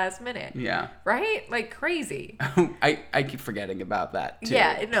at the last minute. Yeah. Right? Like, crazy. I keep forgetting about that, too.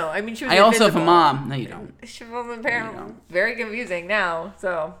 Yeah, no, I mean, she was I also have a mom. No, you don't. She was apparently very confusing now.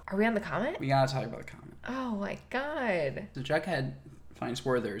 So, are we on the comment? We gotta talk about the comment. Oh, my God. So Jughead finds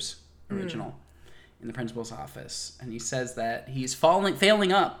Werther's original in the principal's office, and he says that he's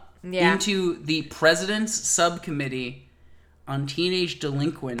failing up into the president's subcommittee on teenage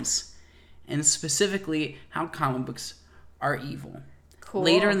delinquents, and specifically how comic books are evil. Cool.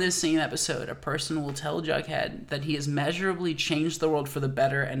 Later in this same episode, a person will tell Jughead that he has measurably changed the world for the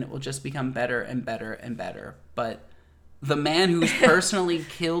better, and it will just become better and better and better. But the man who's personally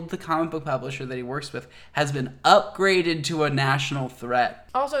killed the comic book publisher that he works with has been upgraded to a national threat.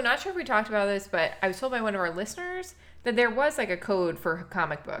 Also, not sure if we talked about this, but I was told by one of our listeners that there was like a code for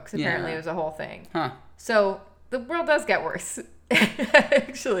comic books. Apparently, it was a whole thing. Huh. So the world does get worse.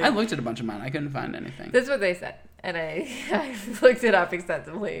 Actually, I looked at a bunch of mine. I couldn't find anything. That's what they said. And I looked it up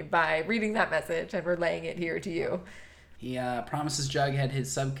extensively by reading that message and relaying it here to you. He promises Jughead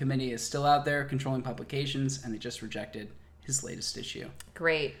his subcommittee is still out there controlling publications, and they just rejected his latest issue.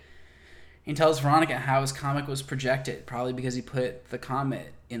 Great. He tells Veronica how his comic was projected, probably because he put the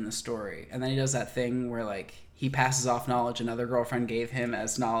comet in the story. And then he does that thing where, like, he passes off knowledge another girlfriend gave him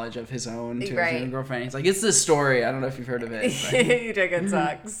as knowledge of his own to his own girlfriend. He's like, it's this story. I don't know if you've heard of it. Jughead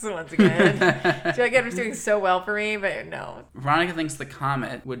sucks, once again. Jughead was doing so well for me, but no. Veronica thinks the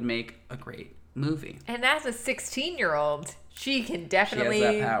comet would make a great movie. And as a 16-year-old, she can definitely... She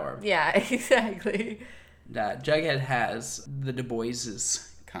has that power. Yeah, exactly. Jughead has the Du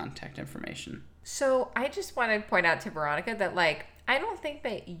Bois's contact information. So I just want to point out to Veronica that, like, I don't think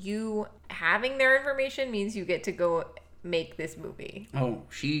that you having their information means you get to go make this movie. Oh,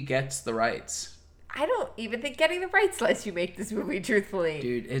 she gets the rights. I don't even think getting the rights lets you make this movie, truthfully.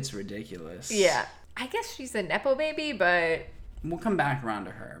 Dude, it's ridiculous. Yeah. I guess she's a Nepo baby, but... We'll come back around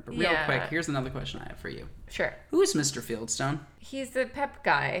to her. But real quick, here's another question I have for you. Sure. Who is Mr. Fieldstone? He's the pep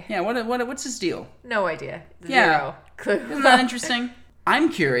guy. Yeah, what's his deal? No idea. Zero clue. Isn't that interesting? I'm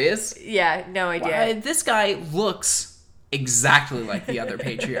curious. Yeah, no idea. This guy looks exactly like the other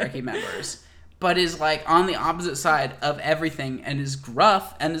patriarchy members. but is like on the opposite side of everything and is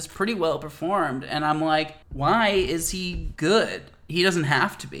gruff and is pretty well performed. And I'm like, why is he good? He doesn't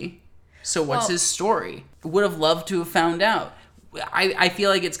have to be. So what's his story? Would have loved to have found out. I feel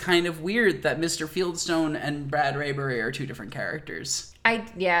like it's kind of weird that Mr. Fieldstone and Brad Raybury are two different characters.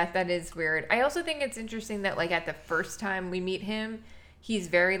 Yeah, that is weird. I also think it's interesting that, like, at the first time we meet him, he's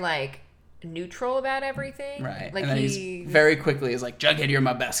very, like, neutral about everything. Right. Like, and then he's very quickly is like, Jughead, you're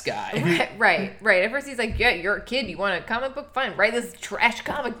my best guy. Right. At first he's like, yeah, you're a kid. You want a comic book? Fine. Write this trash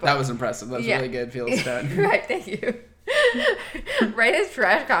comic book. That was impressive. That was really good, Fieldstone. Right. Thank you. Write his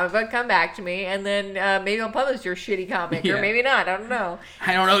trash comic book, come back to me, and then maybe I'll publish your shitty comic, or maybe not. I don't know.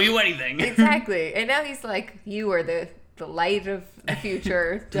 I don't owe you anything. Exactly. And now he's like, you are the light of the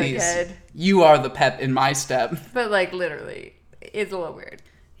future, Jughead. You are the pep in my step. But, like, literally, it's a little weird.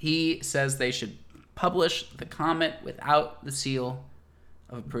 He says they should publish the Comet without the seal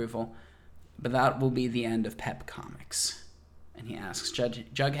of approval, but that will be the end of Pep Comics. And he asks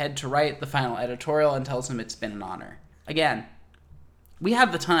Jughead to write the final editorial and tells him it's been an honor. Again, we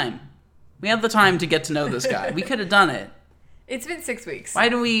have the time. We have the time to get to know this guy. We could have done it. It's been 6 weeks. Why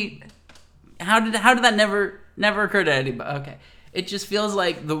do we... How did that never occur to anybody? Okay. It just feels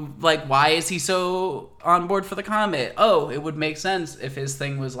like why is he so on board for the Comet? Oh, it would make sense if his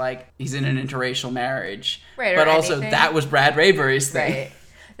thing was like he's in an interracial marriage. Right. But also that was Brad Raybury's thing. Right.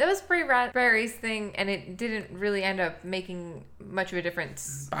 That was Brad Raybury's thing, and it didn't really end up making much of a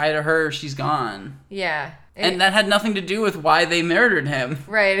difference. Bye to her, she's gone. Yeah. And that had nothing to do with why they murdered him.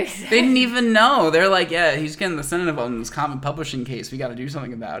 Right, exactly. They didn't even know. They're like, yeah, he's getting the Senate involved in this comic publishing case. We got to do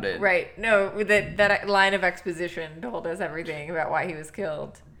something about it. Right. No, that line of exposition told us everything about why he was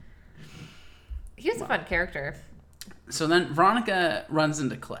killed. He was a fun character. So then Veronica runs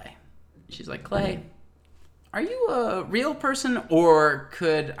into Clay. She's like, Clay, are you a real person, or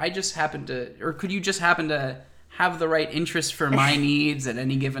could you just happen to have the right interest for my needs at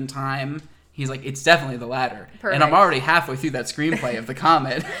any given time? He's like, it's definitely the latter. Perfect. And I'm already halfway through that screenplay of the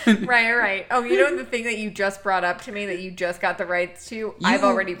Comet. Right. Oh, you know the thing that you just brought up to me that you just got the rights to? I've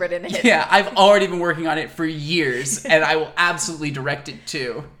already written it. Yeah, I've already been working on it for years, and I will absolutely direct it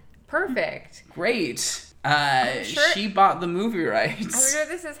too. Perfect. Great. Sure, she bought the movie rights. I'm sure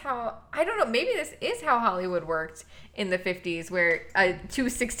this is how... I don't know. Maybe this is how Hollywood worked in the 50s, where two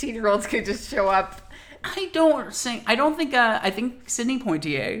 16-year-olds could just show up. I think Sidney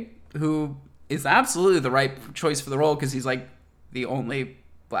Poitier, who is absolutely the right choice for the role because he's like the only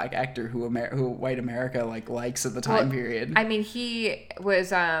black actor who white America likes at the time period. I mean, he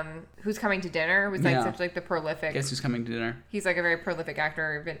was Who's Coming to Dinner was such like the prolific. Guess Who's Coming to Dinner. He's like a very prolific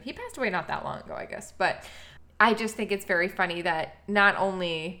actor. But he passed away not that long ago, I guess. But I just think it's very funny that not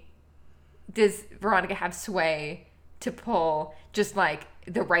only does Veronica have sway to pull just like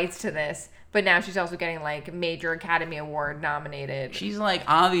the rights to this, but now she's also getting like major Academy Award nominated. She's like,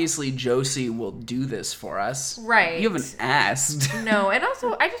 obviously Josie will do this for us. Right. You haven't asked. No, and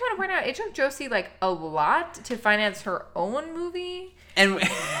also I just want to point out it took Josie like a lot to finance her own movie. And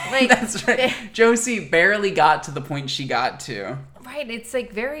like, that's right. Josie barely got to the point she got to. Right. It's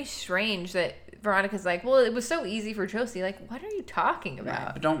like very strange that Veronica's like, well, it was so easy for Josie. Like, what are you talking about?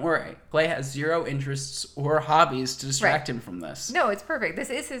 Right, but don't worry. Clay has zero interests or hobbies to distract him from this. No, it's perfect. This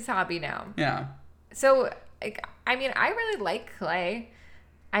is his hobby now. Yeah. So, I mean, I really like Clay.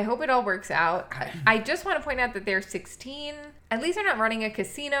 I hope it all works out. I just want to point out that they're 16. At least they're not running a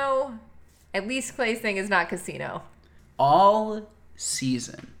casino. At least Clay's thing is not casino. All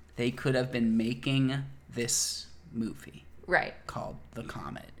season, they could have been making this movie. Right. Called The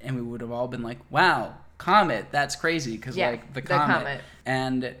Comet. And we would have all been like, wow, Comet, that's crazy. Because, like, the Comet.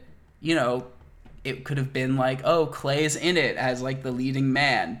 And, you know, it could have been like, oh, Clay's in it as, like, the leading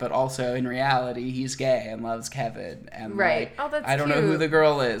man. But also, in reality, he's gay and loves Kevin. And, right. Oh, that's I don't know who the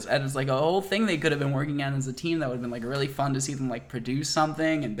girl is. And it's, like, a whole thing they could have been working on as a team that would have been, like, really fun to see them, like, produce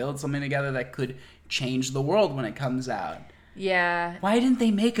something and build something together that could change the world when it comes out. Yeah. Why didn't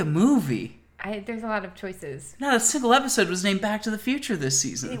they make a movie? There's a lot of choices. Not a single episode was named Back to the Future this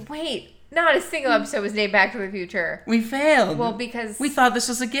season. Wait, not a single episode was named Back to the Future. We failed. Well, because... we thought this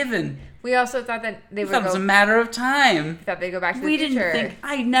was a given. We also thought that they would go... it was a matter of time. We thought they'd go back to the future. We didn't think...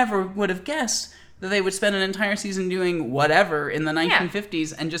 I never would have guessed that they would spend an entire season doing whatever in the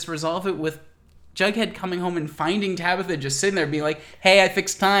 1950s and just resolve it with Jughead coming home and finding Tabitha just sitting there being like, hey, I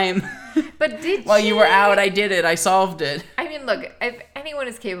fixed time. But did While you were out, I did it. I solved it. I mean, look, if anyone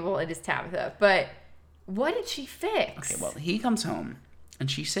is capable, it is Tabitha. But what did she fix? Okay, well, he comes home and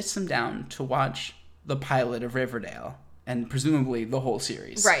she sits him down to watch the pilot of Riverdale and presumably the whole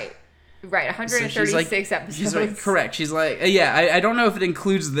series. Right. Right, 136 episodes. She's like, correct. She's like, yeah, I don't know if it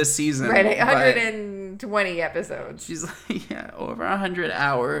includes this season. Right, 120 episodes. She's like, yeah, over 100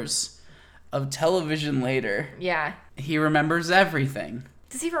 hours of television later. Yeah. He remembers everything.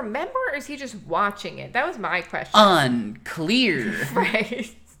 Does he remember, or is he just watching it? That was my question. Unclear.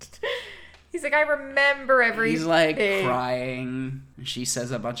 Right. He's like, I remember everything. He's like crying. She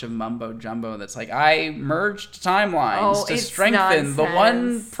says a bunch of mumbo jumbo that's like, I merged timelines to strengthen the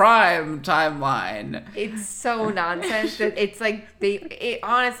one prime timeline. It's so nonsense that it's like it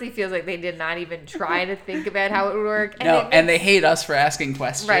honestly feels like they did not even try to think about how it would work. And and they hate us for asking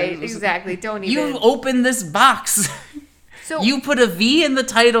questions. Right, exactly. Don't even. You opened this box. So you put a V in the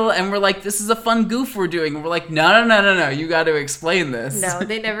title, and we're like, this is a fun goof we're doing. And we're like, no. You got to explain this. No,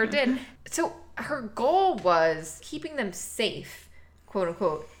 they never did. So her goal was keeping them safe, quote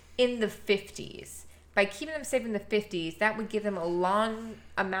unquote, in the 50s. By keeping them safe in the 50s, that would give them a long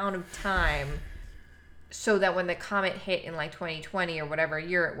amount of time so that when the comet hit in like 2020 or whatever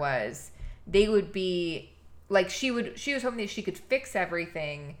year it was, they would be like, she was hoping that she could fix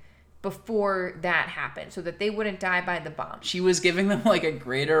everything before that happened so that they wouldn't die by the bomb. She was giving them like a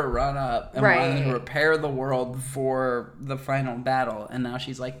greater run up and wanted them to repair the world for the final battle. And now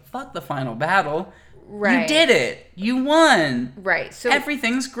she's like, fuck the final battle. Right. You did it. You won. Right. So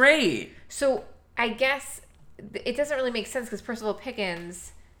everything's great. So I guess it doesn't really make sense because Percival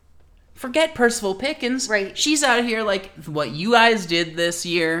Pickens... Forget Percival Pickens. Right. She's out here like, what you guys did this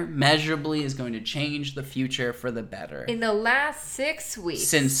year measurably is going to change the future for the better. In the last 6 weeks.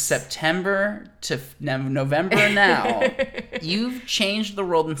 Since September to November now, you've changed the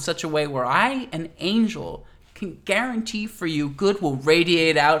world in such a way where I, an angel, can guarantee for you good will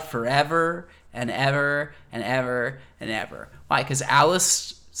radiate out forever and ever and ever and ever. Why? Because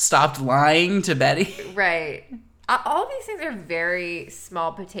Alice stopped lying to Betty? Right. All these things are very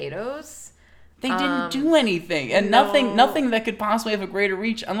small potatoes. They didn't do anything, and nothing that could possibly have a greater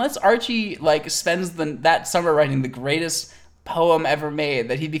reach, unless Archie like spends that summer writing the greatest poem ever made,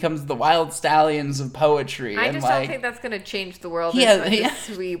 that he becomes the Wild Stallions of poetry. I just don't think that's going to change the world as much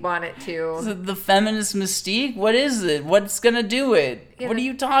as we want it to. The feminist mystique? What is it? What's going to do it? What are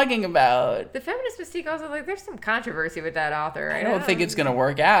you talking about? The feminist mystique also, like, there's some controversy with that author. I don't think it's going to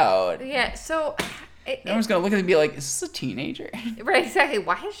work out. Yeah, so... Everyone's going to look at it and be like, is this a teenager? Right, exactly.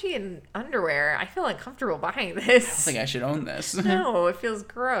 Why is she in underwear? I feel uncomfortable buying this. I don't think I should own this. No, it feels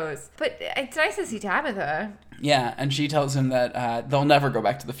gross. But it's nice to see Tabitha. Yeah, and she tells him that they'll never go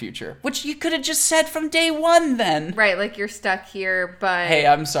back to the future. Which you could have just said from day one then. Right, like you're stuck here, but... Hey,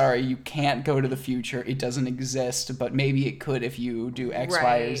 I'm sorry, you can't go to the future. It doesn't exist, but maybe it could if you do X,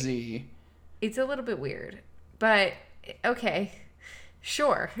 Y, or Z. It's a little bit weird, but okay,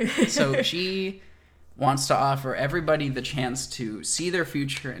 sure. So she... wants to offer everybody the chance to see their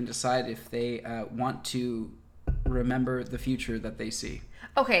future and decide if they want to remember the future that they see.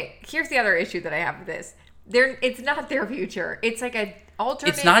 Okay, here's the other issue that I have with this. It's not their future. It's like an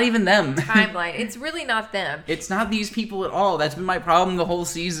alternate... It's not even them. ...timeline. It's really not them. It's not these people at all. That's been my problem the whole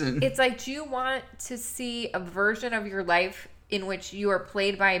season. It's like, do you want to see a version of your life in which you are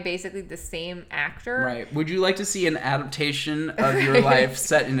played by basically the same actor? Right. Would you like to see an adaptation of your life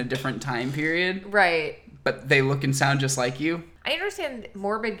set in a different time period? Right. But they look and sound just like you? I understand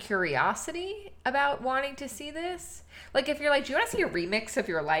morbid curiosity about wanting to see this. Like, if you're like, do you want to see a remix of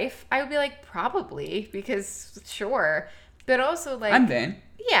your life? I would be like, probably, because sure. But also, like... I'm vain.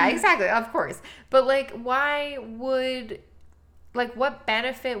 Yeah, exactly. Of course. But, like, why would... Like, what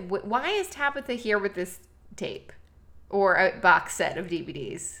benefit... Why is Tabitha here with this tape? Or a box set of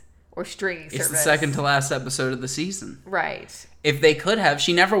DVDs or streaming service. It's the second to last episode of the season. Right. If they could have,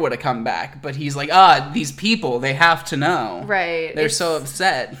 she never would have come back. But he's like, these people, they have to know. Right. They're so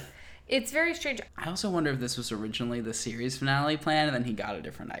upset. It's very strange. I also wonder if this was originally the series finale plan, and then he got a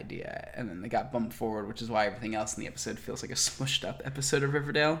different idea, and then they got bumped forward, which is why everything else in the episode feels like a smushed up episode of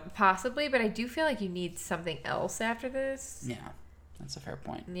Riverdale. Possibly, but I do feel like you need something else after this. Yeah. That's a fair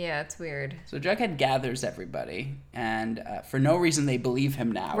point. Yeah, it's weird. So Jughead gathers everybody, and for no reason they believe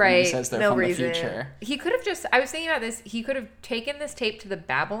him now when he says they're from the future. He could have just... I was thinking about this. He could have taken this tape to the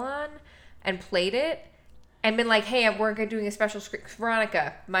Babylon and played it and been like, hey, we're doing a special screen.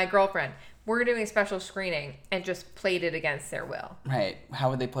 Veronica, my girlfriend, we're doing a special screening, and just played it against their will. Right. How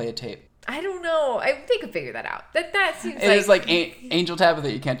would they play a tape? I don't know. They could figure that out. That seems it is like Angel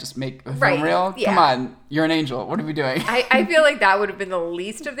Tabitha. You can't just make a film reel. Yeah. Come on, you're an angel. What are we doing? I feel like that would have been the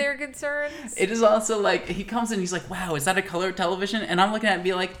least of their concerns. It is also like he comes in, he's like, "Wow, is that a color television?" And I'm looking at it and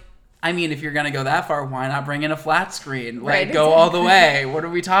be like, I mean, if you're gonna go that far, why not bring in a flat screen? Like, go all the way. What are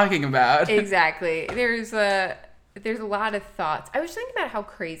we talking about? Exactly. There's there's a lot of thoughts. I was thinking about how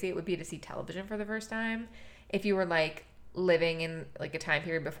crazy it would be to see television for the first time if you were like living in like a time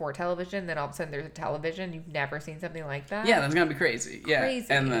period before television, then all of a sudden there's a television. You've never seen something like that. Yeah, that's gonna be crazy. Yeah, crazy.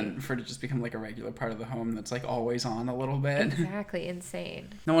 And then for it to just become like a regular part of the home that's like always on a little bit. Exactly,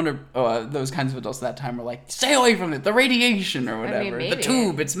 insane. No wonder those kinds of adults at that time were like, stay away from it, the radiation or whatever. I mean, the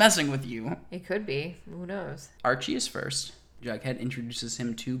tube, it's messing with you. It could be. Who knows? Archie is first. Jughead introduces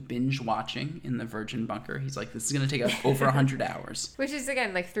him to binge watching in the Virgin Bunker. He's like, this is going to take over 100 hours. Which is,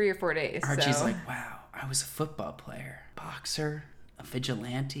 again, like 3 or 4 days. Archie's like, wow, I was a football player, boxer, a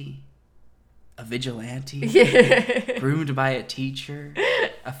vigilante, groomed by a teacher,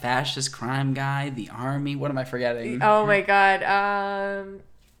 a fascist crime guy, the army. What am I forgetting? Oh, my God.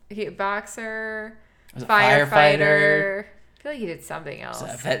 Boxer, was a firefighter. I feel like he did something else.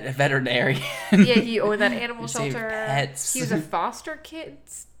 A veterinarian. Yeah, he owned that animal shelter. Pets. He was a foster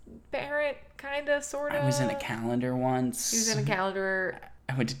kid's parent, kind of, sort of. I was in a calendar once. He was in a calendar.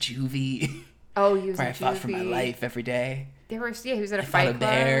 I went to juvie. Oh, he was where in I fought for my life every day. He was at a fight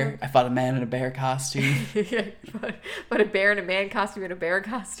club. I fought a man in a bear costume. Yeah, but a bear in a man costume and a bear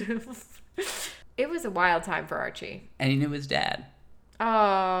costume. It was a wild time for Archie. And he knew his dad.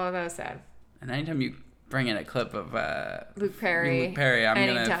 Oh, that was sad. And anytime you bring in a clip of Luke Perry, I'm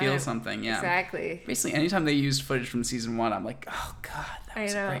going to feel something. Yeah, exactly. Basically, anytime they used footage from season 1, I'm like, oh, God, that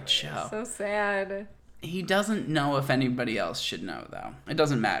was a great show. So sad. He doesn't know if anybody else should know, though. It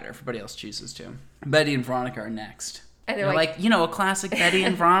doesn't matter if everybody else chooses to. Betty and Veronica are next. And they're like, a classic Betty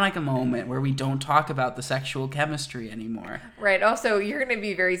and Veronica moment where we don't talk about the sexual chemistry anymore. Right. Also, you're going to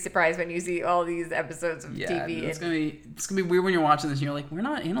be very surprised when you see all these episodes of TV. It's gonna be weird when you're watching this and you're like, we're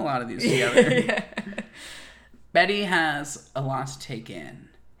not in a lot of these together. Yeah. Betty has a lot to take in.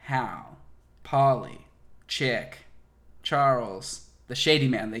 Hal, Polly, Chick, Charles, the shady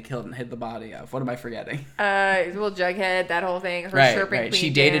man they killed and hid the body of. What am I forgetting? Jughead, that whole thing. Serpent Queen She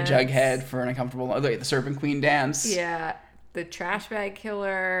dated Jughead for an uncomfortable... the Serpent Queen dance. Yeah. The trash bag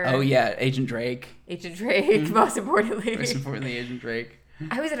killer. Oh, yeah. Agent Drake. Most importantly. Agent Drake.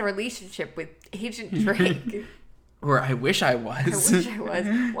 I was in a relationship with Agent Drake. Or I wish I was. Why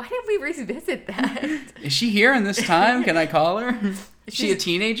didn't we revisit that? Is she here in this time? Can I call her? Is she a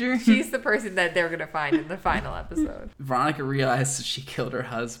teenager? She's the person that they're going to find in the final episode. Veronica realized she killed her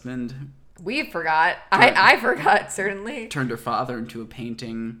husband. We forgot. I forgot, certainly. Turned her father into a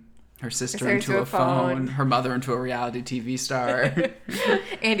painting. Her sister into a phone. Her mother into a reality TV star.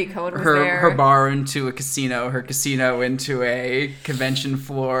 Andy Cohen was there. Her bar into a casino. Her casino into a convention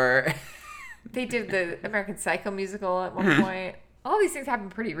floor. They did the American Psycho musical at one point. All these things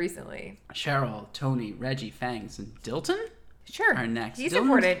happened pretty recently. Cheryl, Tony, Reggie, Fangs, and Dilton? Sure. Are next. He's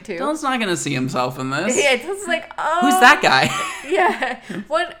important too. Dylan's not going to see himself in this. Yeah, Dylan's like, oh. Who's that guy? Yeah.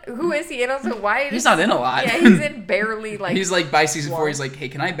 Who is he? And also, why? He's not in a lot. Yeah, he's in barely like. He's like, by season 4, he's like, hey,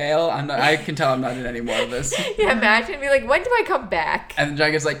 can I bail? I can tell I'm not in any more of this. Yeah, imagine. Be like, when do I come back? And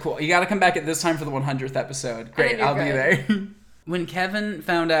Jughead's like, cool, you got to come back at this time for the 100th episode. Great, I'll be there. When Kevin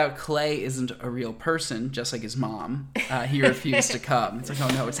found out Clay isn't a real person, just like his mom, he refused to come. It's like, oh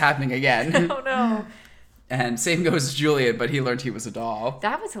no, it's happening again. Oh no. And same goes to Julian, but he learned he was a doll.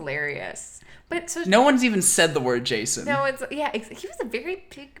 That was hilarious. But so no one's even said the word Jason. No, he was a very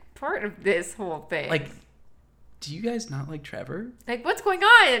big part of this whole thing. Like, do you guys not like Trevor? Like, what's going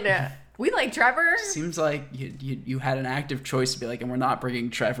on? We like Trevor. Seems like you had an active choice to be like, and we're not bringing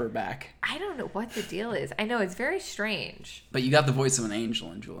Trevor back. I don't know what the deal is. I know, it's very strange. But you got the voice of an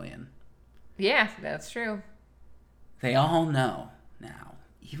angel in Julian. Yeah, that's true. They all know now,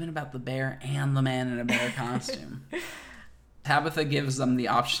 even about the bear and the man in a bear costume. Tabitha gives them the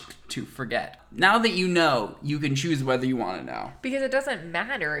option to forget. Now that you know, you can choose whether you want to know. Because it doesn't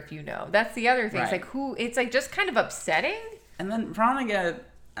matter if you know. That's the other thing. Right. It's like just kind of upsetting. And then Veronica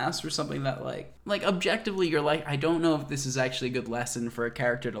asks for something that like objectively you're like, I don't know if this is actually a good lesson for a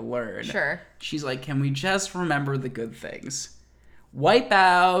character to learn. Sure. She's like, can we just remember the good things? Wipe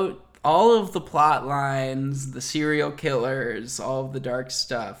out all of the plot lines, the serial killers, all of the dark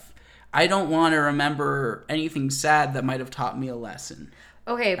stuff. I don't want to remember anything sad that might have taught me a lesson.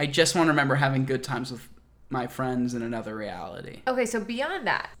 Okay. I just want to remember having good times with my friends in another reality. Okay, so beyond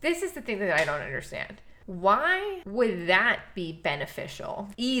that, this is the thing that I don't understand. Why would that be beneficial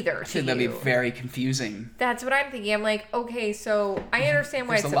either to you? I think that'd be very confusing. That's what I'm thinking. I'm like, okay, so I understand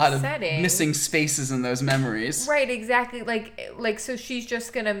why it's upsetting. There's a lot of missing spaces in those memories. Right, exactly. Like so she's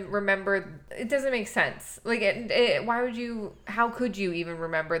just going to remember. It doesn't make sense. Like, how could you even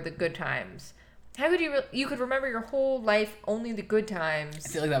remember the good times? How could you could remember your whole life only the good times? I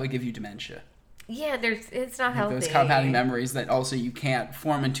feel like that would give you dementia. Yeah, it's not healthy. Those compounding memories that also you can't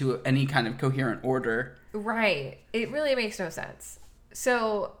form into any kind of coherent order. Right. It really makes no sense.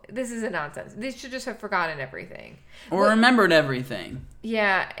 So this is a nonsense. They should just have forgotten everything. Or remembered everything.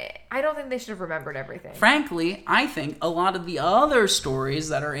 Yeah, I don't think they should have remembered everything. Frankly, I think a lot of the other stories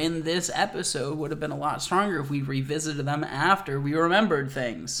that are in this episode would have been a lot stronger if we revisited them after we remembered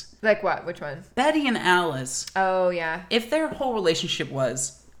things. Like what? Which one? Betty and Alice. Oh, yeah. If their whole relationship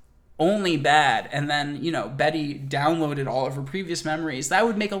was only bad, and then, Betty downloaded all of her previous memories, that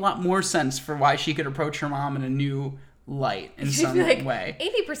would make a lot more sense for why she could approach her mom in a new light in some way.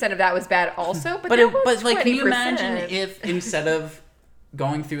 80% of that was bad also, but can you imagine if instead of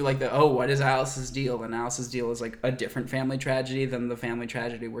going through what is Alice's deal, and Alice's deal is like a different family tragedy than the family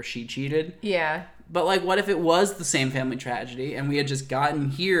tragedy where she cheated? Yeah. But what if it was the same family tragedy and we had just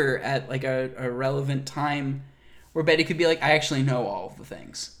gotten here at a relevant time where Betty could be like, I actually know all of the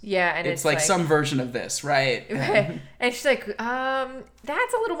things. Yeah, and it's like some version of this, right? And she's like,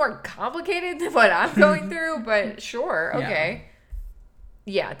 that's a little more complicated than what I'm going through, but sure, okay.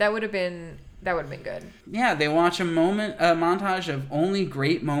 Yeah, that would have been good. Yeah, they watch a montage of only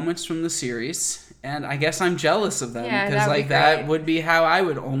great moments from the series, and I guess I'm jealous of them because that would be how I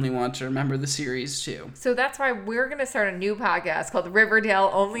would only want to remember the series too. So that's why we're gonna start a new podcast called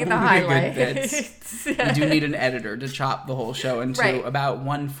Riverdale Only the Highlights. We do need an editor to chop the whole show into about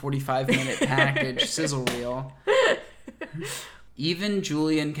one 45-minute package sizzle reel. Even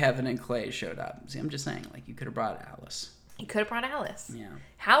Julian, Kevin, and Clay showed up. See, I'm just saying, you could have brought Alice. You could have brought Alice. Yeah.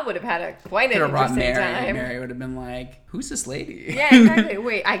 Hal would have had quite an interesting time. Mary would have been like, who's this lady? Yeah, exactly.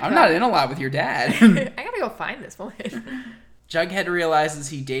 Wait, I'm not in a lot with your dad. I gotta go find this woman. Jughead realizes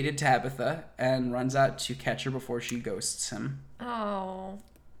he dated Tabitha and runs out to catch her before she ghosts him. Oh.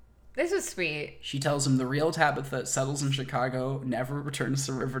 This was sweet. She tells him the real Tabitha settles in Chicago, never returns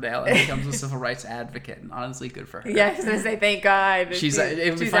to Riverdale, and becomes a civil rights advocate. And honestly, good for her. Yeah, I was going to say, thank God.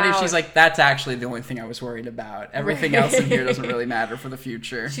 It would be funny if she's like, that's actually the only thing I was worried about. Everything else in here doesn't really matter for the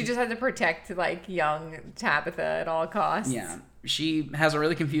future. She just had to protect, young Tabitha at all costs. Yeah. She has a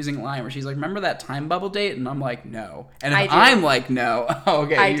really confusing line where she's like, remember that time bubble date? And I'm like, no. And if I'm like, no.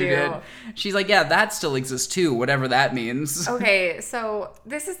 Okay, you did. She's like, yeah, that still exists too, whatever that means. Okay, so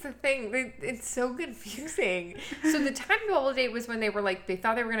this is the thing. It's so confusing. So the time bubble date was when they were they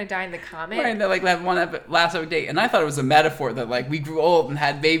thought they were going to die in the comic. Right, and they had one last episode date. And I thought it was a metaphor that we grew old and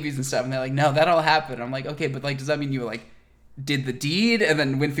had babies and stuff. And they're like, no, that all happened. I'm like, okay, but does that mean you were did the deed and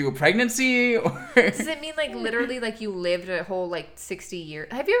then went through a pregnancy? Or does it mean literally you lived a whole 60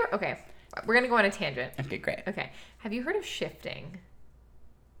 years? Have you ever, okay, we're gonna go on a tangent. Okay, great. Okay, have you heard of shifting?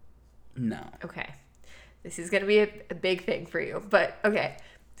 No. Okay, this is gonna be a big thing for you, but okay.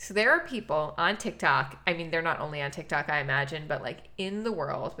 So there are people on TikTok, I mean they're not only on TikTok I imagine, but in the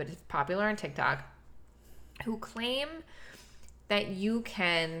world, but it's popular on TikTok, who claim that you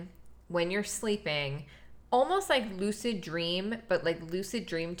can, when you're sleeping, almost lucid dream, but lucid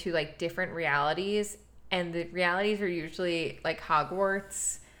dream to different realities, and the realities are usually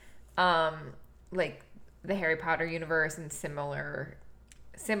Hogwarts, the Harry Potter universe and similar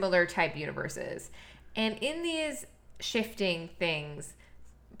type universes. And in these shifting things,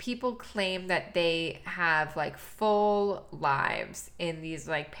 people claim that they have full lives in these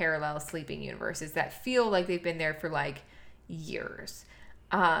parallel sleeping universes that feel like they've been there for years.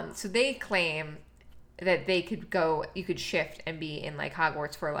 So they claim that you could shift and be in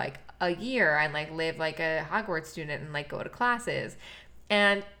Hogwarts for a year and live a Hogwarts student and go to classes.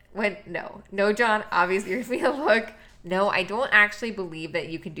 And no, John, obviously you're gonna be a look. No, I don't actually believe that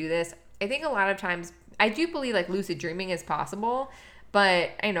you can do this. I think a lot of times I do believe lucid dreaming is possible,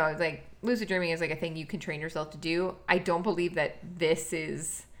 but I know lucid dreaming is a thing you can train yourself to do. I don't believe that this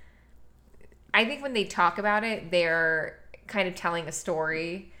is. I think when they talk about it, they're kind of telling a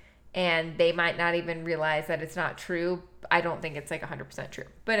story. And they might not even realize that it's not true. I don't think it's 100% true.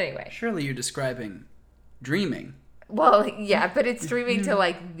 But anyway. Surely you're describing dreaming. Well, yeah, but it's dreaming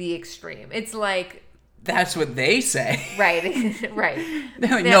to the extreme. It's that's what they say. Right. Right.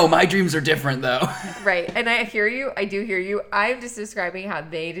 They're no, my dreams are different though. Right. And I hear you. I do hear you. I'm just describing how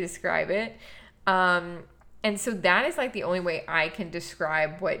they describe it. And so that is the only way I can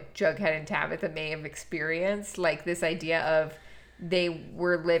describe what Jughead and Tabitha may have experienced. This idea of they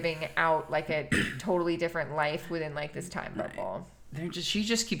were living out a totally different life within this time bubble. She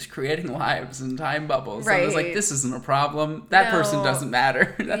just keeps creating lives and time bubbles. Right. And it's this isn't a problem. That person doesn't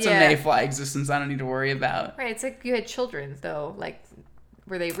matter. That's a mayfly existence I don't need to worry about. Right. It's you had children though.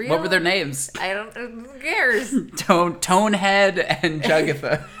 Were they real? What were their names? I don't. Who cares? Tonehead and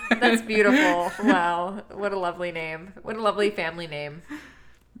Jugatha. That's beautiful. Wow. What a lovely name. What a lovely family name.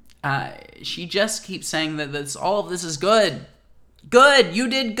 she just keeps saying that all of this is good. Good, you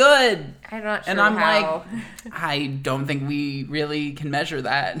did good. I'm not sure and I'm how. like, I don't think we really can measure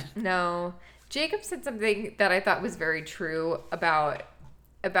that. No. Jacob said something that I thought was very true about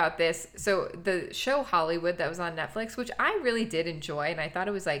this. So the show Hollywood that was on Netflix, which I really did enjoy, and I thought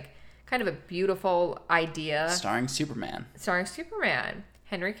it was like kind of a beautiful idea. Starring Superman.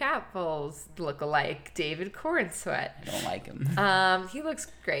 Henry Cavill's look-alike, David Cornsweet. I don't like him. He looks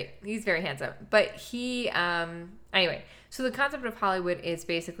great. He's very handsome. But he, anyway, so the concept of Hollywood is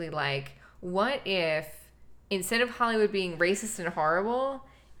basically like, what if instead of Hollywood being racist and horrible,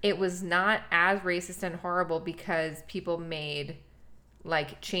 it was not as racist and horrible because people made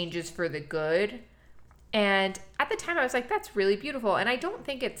like changes for the good. And at the time I was like, that's really beautiful. And I don't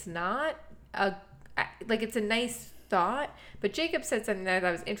think it's not it's a nice thought, but Jacob said something that I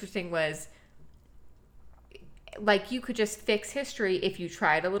thought was interesting was like you could just fix history if you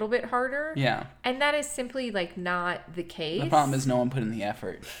tried a little bit harder. Yeah. And that is simply like not the case. The problem is no one put in the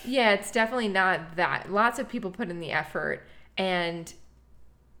effort. Yeah, it's definitely not that. Lots of people put in the effort, and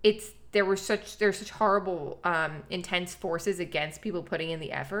there's such horrible intense forces against people putting in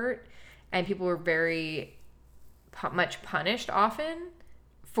the effort, and people were very much punished often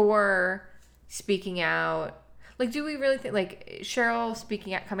for speaking out. Like, do we really think, like, Cheryl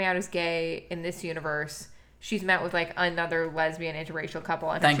coming out as gay in this universe, she's met with, like, another lesbian interracial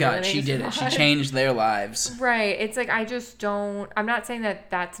couple. Thank God she did it. She changed their lives. Right. It's like, I'm not saying that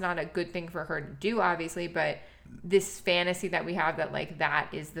that's not a good thing for her to do, obviously, but this fantasy that we have that, like, that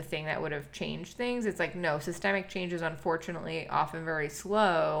is the thing that would have changed things. It's like, no, systemic change is unfortunately often very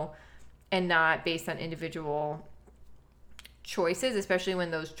slow and not based on individual choices, especially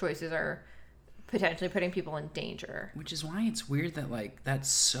when those choices are potentially putting people in danger. Which is why it's weird that, like, that's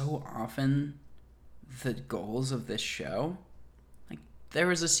so often the goals of this show. Like, there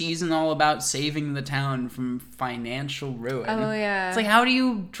was a season all about saving the town from financial ruin. Oh, yeah. It's like, how do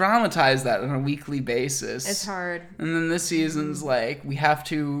you dramatize that on a weekly basis? It's hard. And then this season's like, we have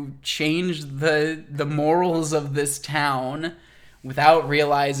to change the morals of this town without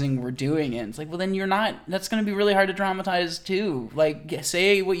realizing we're doing it. It's like, well, then that's going to be really hard to dramatize too. Like,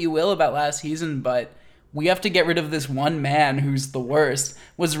 say what you will about last season, but we have to get rid of this one man who's the worst.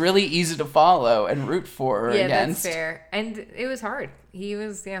 Was really easy to follow and root for or against. Yeah, that's fair. And it was hard. He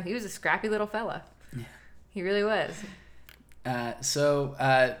was a scrappy little fella. Yeah. He really was. So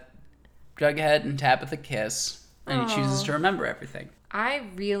Jughead and Tabitha kiss, and he chooses to remember everything. I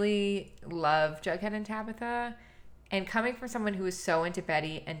really love Jughead and Tabitha. And coming from someone who was so into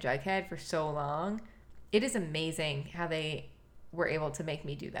Betty and Jughead for so long, it is amazing how they were able to make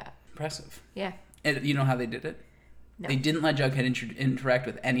me do that. Impressive. Yeah. And you know how they did it? No. They didn't let Jughead interact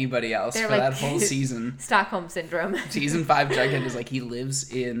with anybody else for that whole season. Stockholm Syndrome. Season 5, Jughead is like, he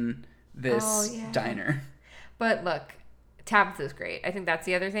lives in this diner. But look, Tabitha's great. I think that's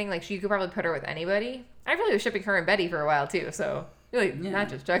the other thing. Like, you could probably put her with anybody. I really was shipping her and Betty for a while, too. So, really, not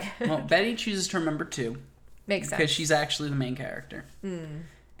just Jughead. Well, Betty chooses to remember, too. Makes sense. Because she's actually the main character.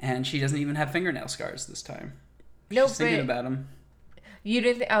 And she doesn't even have fingernail scars this time. She's thinking about them. You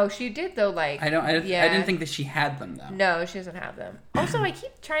didn't she did though, like... I didn't think that she had them, though. No, she doesn't have them. Also, I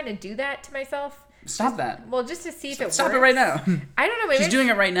keep trying to do that to myself. Stop that. Well, just to see if it works. Stop it right now. I don't know. Maybe she's doing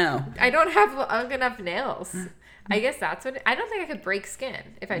it right now. I don't have long enough nails. I guess that's what... I don't think I could break skin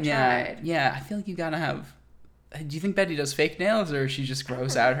if I tried. Yeah, I feel like you gotta have... Do you think Betty does fake nails, or she just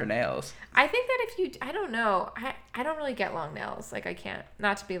grows out her nails? I think that if you... I don't know. I don't really get long nails. Like, I can't.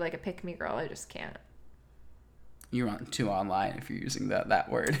 Not to be like a pick-me girl. I just can't. You're too online if you're using that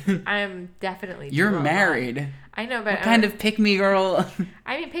word. I'm definitely too You're online. Married. I know, but... What kind of pick-me girl?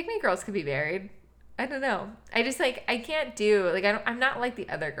 I mean, pick-me girls could be married. I don't know. I just, like, I can't do... Like, I'm not like the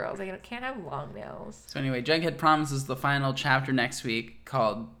other girls. Like, I can't have long nails. So anyway, Jughead promises the final chapter next week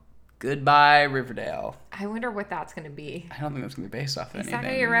called... Goodbye, Riverdale. I wonder what that's going to be. I don't think that's going to be based off of anything. Is that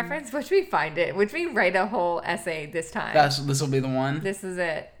going to be a reference? Would we find it? Would we write a whole essay this time? This will be the one? This is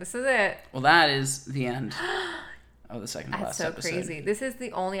it. Well, that is the end of the second to last episode. That's so crazy. This is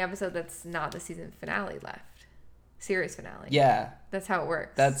the only episode that's not the season finale left. Series finale. Yeah. That's how it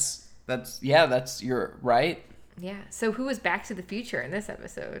works. You're right. Yeah. So who was Back to the Future in this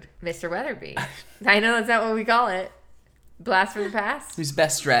episode? Mr. Weatherby. I know that's not what we call it. Blast from the past? Who's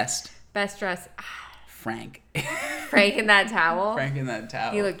best dressed? Best dressed. Frank. Frank in that towel? Frank in that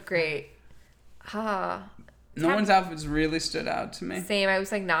towel. He looked great. No one's outfits really stood out to me. Same. I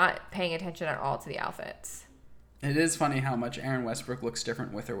was like not paying attention at all to the outfits. It is funny how much Aaron Westbrook looks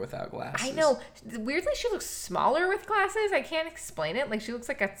different with or without glasses. I know. Weirdly, she looks smaller with glasses. I can't explain it. Like, she looks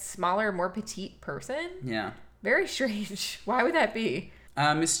like a smaller, more petite person. Yeah. Very strange. Why would that be?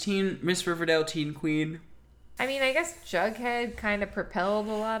 Miss Riverdale Teen Queen. I mean, I guess Jughead kind of propelled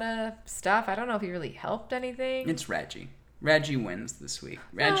a lot of stuff. I don't know if he really helped anything. It's Reggie. Reggie wins this week.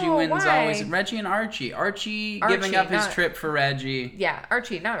 Reggie No, wins why? always. Reggie and Archie. Archie giving up his trip for Reggie. Yeah,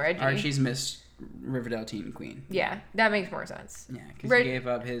 Archie, not Reggie. Archie's Miss Riverdale Teen Queen. Yeah, that makes more sense. Yeah, because he gave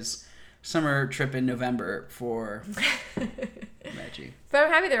up his summer trip in November for Reggie. But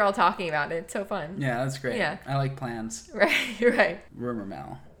I'm happy they're all talking about it. It's so fun. Yeah, that's great. Yeah. I like plans. Right. Rumor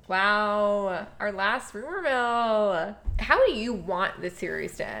mill. Wow, our last rumor mill. How do you want this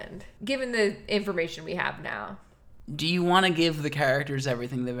series to end, given the information we have now? Do you want to give the characters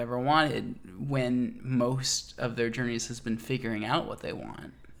everything they've ever wanted when most of their journeys has been figuring out what they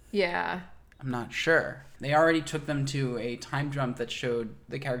want? Yeah. I'm not sure. They already took them to a time jump that showed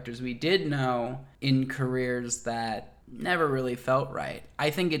the characters we did know in careers that never really felt right. I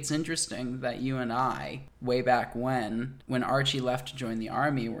think it's interesting that you and I, way back when Archie left to join the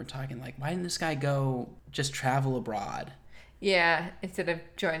army, were talking like, why didn't this guy go just travel abroad? Yeah, instead of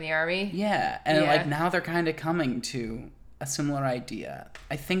join the army. Yeah, and like now they're kind of coming to a similar idea.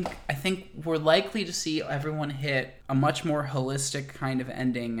 I think we're likely to see everyone hit a much more holistic kind of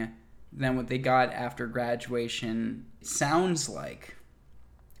ending than what they got after graduation. Sounds like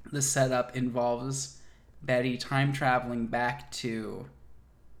the setup involves Betty time traveling back to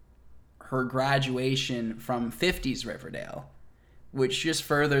her graduation from 50s Riverdale, which just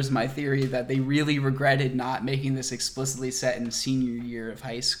furthers my theory that they really regretted not making this explicitly set in senior year of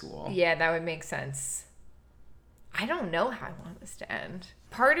high school. Yeah, that would make sense. I don't know how I want this to end.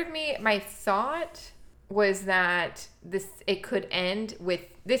 Part of me, my thought was that it could end with,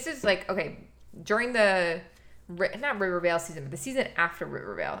 this is like, okay, during the, not Riverdale season, but the season after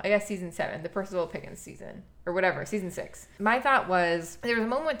Riverdale, I guess season 7, the Percival Pickens season, or whatever, season 6. My thought was, there was a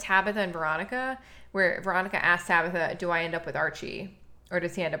moment with Tabitha and Veronica where Veronica asked Tabitha, do I end up with Archie? Or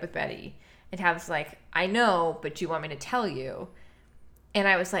does he end up with Betty? And Tabitha's like, I know, but do you want me to tell you? And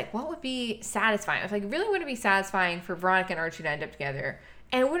I was like, what would be satisfying? I was like, really would it be satisfying for Veronica and Archie to end up together?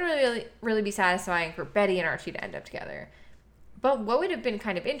 And it wouldn't really be satisfying for Betty and Archie to end up together. But what would have been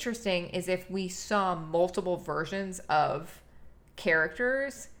kind of interesting is if we saw multiple versions of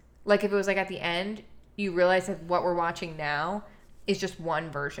characters. Like if it was like at the end, you realize that what we're watching now is just one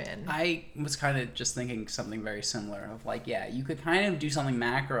version. I was kind of just thinking something very similar of like, yeah, you could kind of do something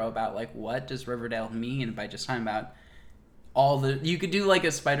macro about like, what does Riverdale mean by just talking about you could do like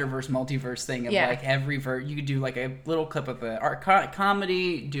a Spider-Verse multiverse thing of like every you could do like a little clip of the art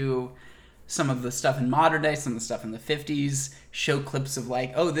comedy, do some of the stuff in modern day, some of the stuff in the 50s, show clips of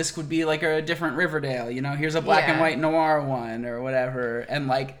like, oh, this would be like a different Riverdale, you know, here's a black and white noir one or whatever. And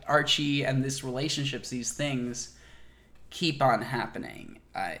like Archie and this relationships, these things keep on happening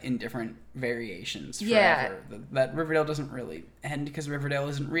in different variations forever. That Riverdale doesn't really end because Riverdale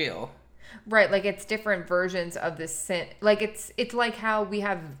isn't real. Right, like it's different versions of this. Like it's like how we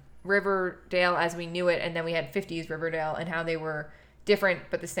have Riverdale as we knew it, and then we had 50s Riverdale, and how they were different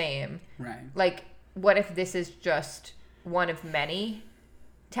but the same. Right. Like, what if this is just one of many?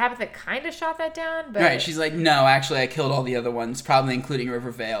 Tabitha kind of shot that down, but right. She's like, no, actually, I killed all the other ones, probably including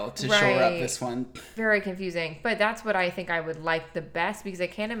Riverdale, to shore up this one. Very confusing, but that's what I think I would like the best because I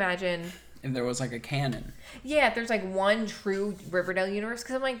can't imagine. If there was like a canon. Yeah, if there's like one true Riverdale universe.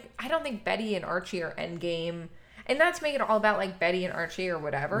 Because I'm like, I don't think Betty and Archie are endgame. And not to make it all about like Betty and Archie or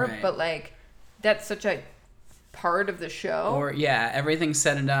whatever. Right. But like, that's such a part of the show. Or yeah, everything's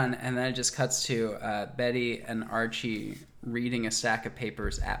said and done. And then it just cuts to Betty and Archie reading a stack of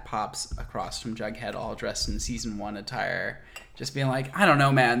papers at Pops across from Jughead, all dressed in season 1 attire. Just being like, I don't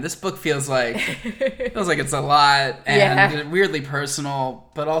know, man. This book feels like it's a lot and weirdly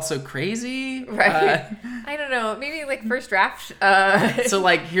personal, but also crazy. Right. I don't know. Maybe like first draft. So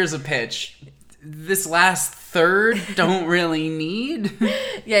like, here's a pitch. This last third don't really need.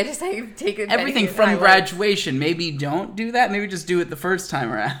 Yeah, just like take it. Everything from graduation. Maybe don't do that. Maybe just do it the first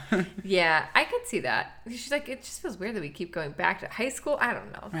time around. Yeah, I could see that. She's like, it just feels weird that we keep going back to high school. I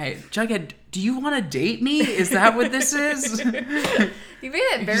don't know. Right. Jughead, do you want to date me? Is that what this is? You made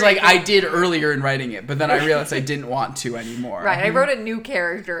it very... She's like, I did earlier in writing it, but then I realized I didn't want to anymore. Right. I wrote a new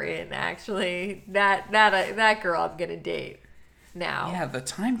character in, actually. That girl I'm going to date now. Yeah, the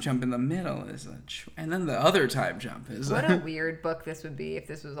time jump in the middle is and then the other time jump is... What a weird book this would be if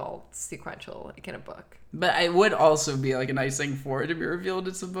this was all sequential, like in a book. But it would also be like a nice thing for it to be revealed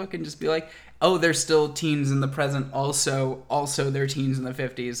it's a book and just be like, oh, they're still teens in the present, also they're teens in the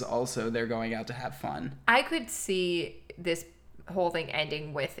 50s, also they're going out to have fun. I could see this whole thing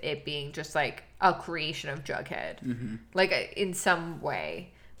ending with it being just like a creation of Jughead, like in some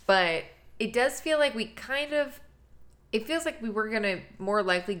way. But it does feel like we kind of it feels like we were going to more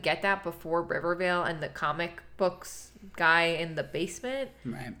likely get that before Riverdale and the comic books guy in the basement.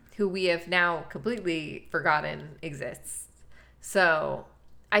 Right. Who we have now completely forgotten exists. So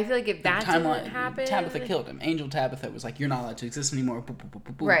I feel like if that didn't happen... Tabitha killed him. Angel Tabitha was like, you're not allowed to exist anymore. Boop, boop, boop,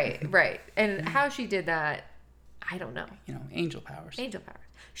 boop, boop. Right. And how she did that, I don't know. Angel powers.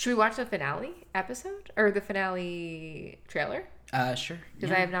 Should we watch the finale episode? Or the finale trailer? Sure.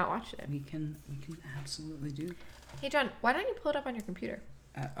 Because I have not watched it. We can absolutely do that. Hey, John, why don't you pull it up on your computer?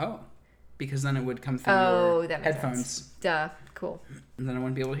 Because then it would come through your that makes headphones. Sense. Duh. Cool. And then I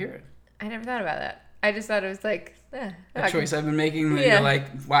wouldn't be able to hear it. I never thought about that. I just thought it was like... a choice I've been making that you're like,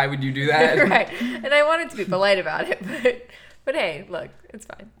 why would you do that? Right. And I wanted to be polite about it, but hey, look, it's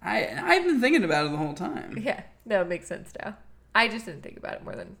fine. I've been thinking about it the whole time. Yeah. No, it makes sense now. I just didn't think about it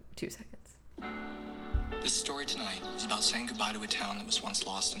more than 2 seconds. This story tonight is about saying goodbye to a town that was once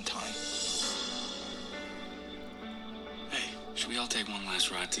lost in time. Hey, should we all take one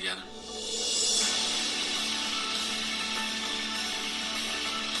last ride together?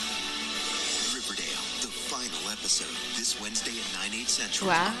 Riverdale, the final episode, this Wednesday at 9/8 Central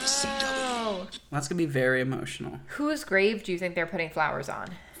Wow. on the CW. That's going to be very emotional. Whose grave do you think they're putting flowers on?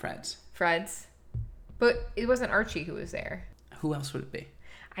 Fred's. But it wasn't Archie who was there. Who else would it be?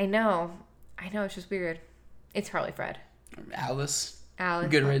 I know. It's just weird. It's probably Fred. Alice.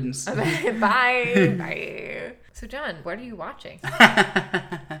 Good riddance. Bye. So, John, what are you watching?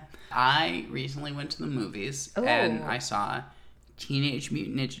 I recently went to the movies and I saw Teenage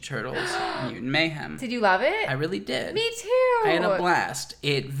Mutant Ninja Turtles Mutant Mayhem. Did you love it? I really did. Me too. I had a blast.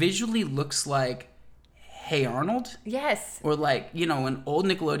 It visually looks like Hey Arnold. Yes. Or like, an old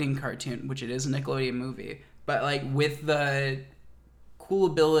Nickelodeon cartoon, which it is a Nickelodeon movie, but like with the cool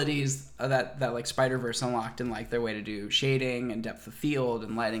abilities that like Spider-Verse unlocked and like their way to do shading and depth of field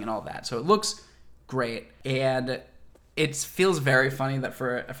and lighting and all that. So it looks great. And it feels very funny that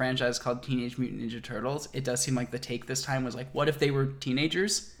for a franchise called Teenage Mutant Ninja Turtles, it does seem like the take this time was like, what if they were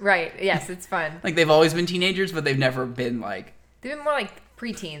teenagers? Right. Yes, it's fun. Like they've always been teenagers, but they've never been like... They've been more like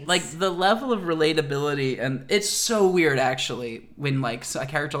preteens. Like the level of relatability, and it's so weird actually when like a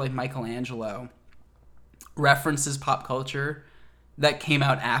character like Michelangelo references pop culture that came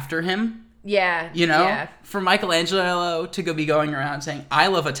out after him. Yeah. Yeah. For Michelangelo to be going around saying, I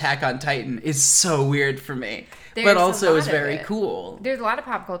love Attack on Titan is so weird for me. But also is very cool. There's a lot of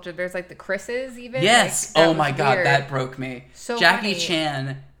pop culture. There's like the Chris's even. Yes. Like, oh my God, that broke me. So Jackie funny.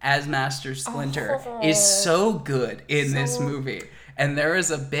 Chan as Master Splinter is so good in this movie. And there is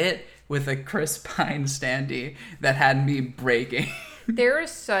a bit with a Chris Pine standee that had me breaking. There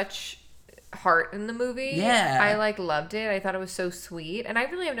is such heart in the movie. Yeah. I like loved it. I thought it was so sweet. And I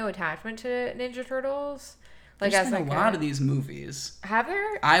really have no attachment to Ninja Turtles. Like There's been a lot of these movies. Have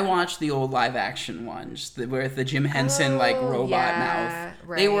there? I watched the old live action ones with the Jim Henson robot mouth.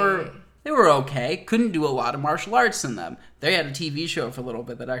 Right. They were okay. Couldn't do a lot of martial arts in them. They had a TV show for a little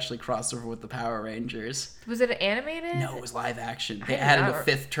bit that actually crossed over with the Power Rangers. Was it animated? No, it was live action. They added a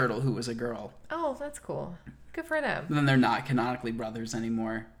fifth turtle who was a girl. Oh, that's cool. Good for them. But then they're not canonically brothers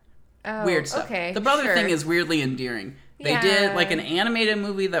anymore. Oh, Weird stuff. Okay, the brother thing is weirdly endearing. They did like an Yeah. animated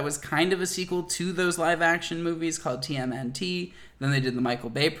movie that was kind of a sequel to those live action movies called TMNT. Then they did the Michael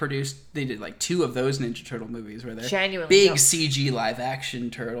Bay produced. They did like 2 of those Ninja Turtle movies where they're Genuinely big dope. CG live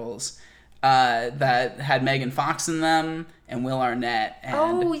action turtles that had Megan Fox in them and Will Arnett. And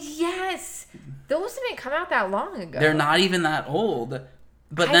oh yes, those didn't come out that long ago. they're not even that old.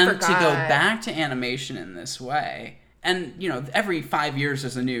 But I then forgot. to go back to animation in this way, and every 5 years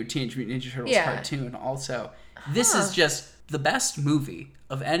there's a new Teenage Mutant Ninja Turtles cartoon. Also, this is just the best movie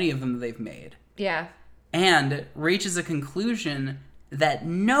of any of them that they've made. Yeah. And reaches a conclusion that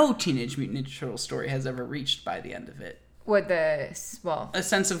no Teenage Mutant Ninja Turtle story has ever reached by the end of it. A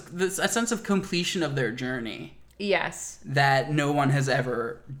sense of completion of their journey. Yes. That no one has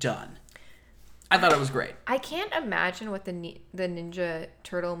ever done. I thought it was great. I can't imagine what the Ninja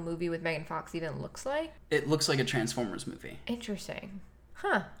Turtle movie with Megan Fox even looks like. It looks like a Transformers movie. Interesting.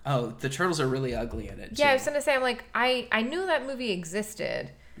 Huh. Oh, the turtles are really ugly in it, too. Yeah, I was going to say, I'm like, I knew that movie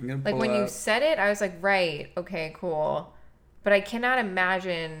existed. Like, when you said it, I was like, right, okay, cool. But I cannot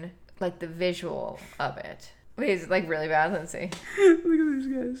imagine, like, the visual of it. Wait, is it, like, really bad? Let's see. Look at these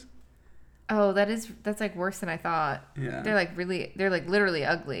guys. Oh, that's, like, worse than I thought. Yeah. They're, like, literally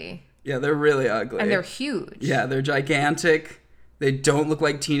ugly. Yeah, they're really ugly. And they're huge. Yeah, they're gigantic. They don't look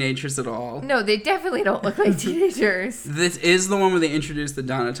like teenagers at all. No, they definitely don't look like teenagers. This is the one where they introduced that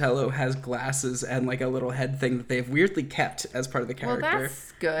Donatello has glasses and like a little head thing that they've weirdly kept as part of the character. Well,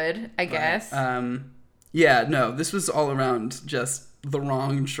 that's good, I guess. Yeah, no, this was all around just the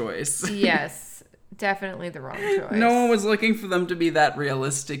wrong choice. Yes. Definitely the wrong choice. No one was looking for them to be that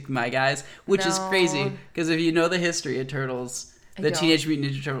realistic, my guys, which is crazy, because if you know the history of Turtles, the Teenage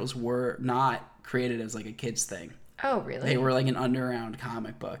Mutant Ninja Turtles were not created as like a kid's thing. Oh, really? They were like an underground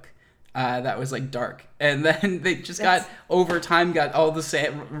comic book that was like dark, and then they just got over time got all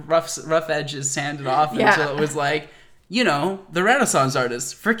the rough edges sanded off until it was like, you know, the Renaissance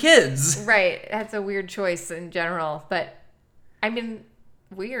artists for kids. Right. That's a weird choice in general, but I mean,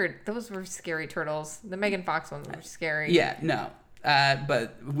 weird. Those were scary turtles. The Megan Fox ones were scary. Yeah, no.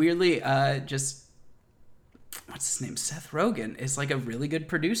 But weirdly, just what's his name? Seth Rogen is like a really good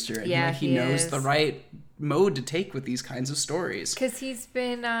producer, and he knows the right mode to take with these kinds of stories. Because he's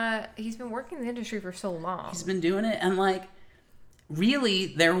been working in the industry for so long. He's been doing it, and like, really,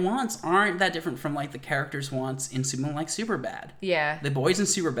 their wants aren't that different from like the characters' wants in something like Superbad. Yeah. The boys in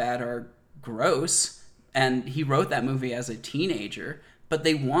Superbad are gross, and he wrote that movie as a teenager, but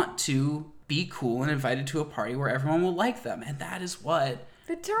they want to be cool and invited to a party where everyone will like them, and that is what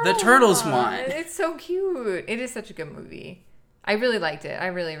the turtles want. It's so cute. It is such a good movie. I really liked it. I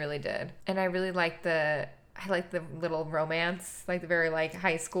really, really did. And I really liked the little romance, like the very like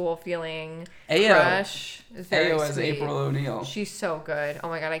high school feeling crush. Ayo as April O'Neil. She's so good. Oh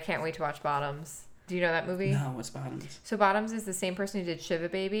my god, I can't wait to watch Bottoms. Do you know that movie? No, what's Bottoms? So Bottoms is the same person who did Shiva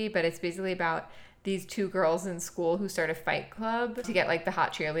Baby, but it's basically about these two girls in school who start a fight club to get like the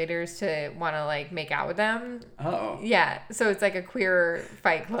hot cheerleaders to want to like make out with them. Oh. Yeah. So it's like a queer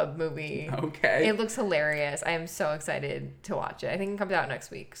fight club movie. Okay. It looks hilarious. I am so excited to watch it. I think it comes out next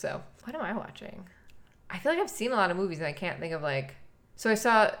week. So what am I watching? I feel like I've seen a lot of movies and I can't think of like... So I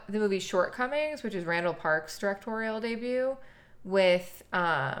saw the movie Shortcomings, which is Randall Park's directorial debut with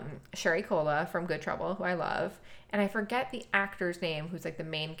Sherry Cola from Good Trouble, who I love. And I forget the actor's name, who's like the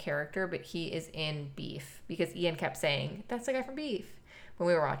main character, but he is in Beef because Ian kept saying, that's the guy from Beef when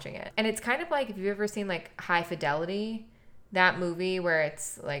we were watching it. And it's kind of like, if you've ever seen like High Fidelity, that movie where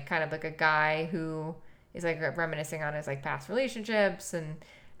it's like kind of like a guy who is like reminiscing on his like past relationships and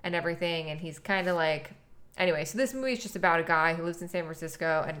everything. And he's kind of like, anyway, so this movie is just about a guy who lives in San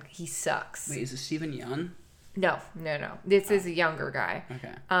Francisco and he sucks. Wait, is it Stephen Yeun? No. This is a younger guy.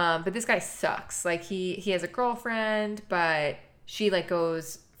 Okay. But this guy sucks. Like he has a girlfriend, but she like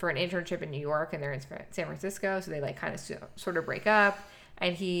goes for an internship in New York and they're in San Francisco. So they like kind of sort of break up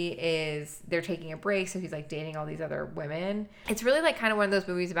and they're taking a break. So he's like dating all these other women. It's really like kind of one of those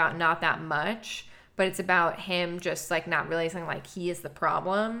movies about not that much, but it's about him just like not realizing like he is the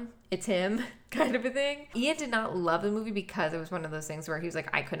problem. It's him kind of a thing. Ian did not love the movie because it was one of those things where he was like,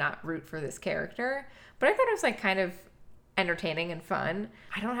 I could not root for this character. But I thought it was like kind of entertaining and fun.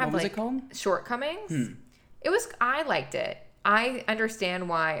 I don't have what was like it called? Shortcomings. I liked it. I understand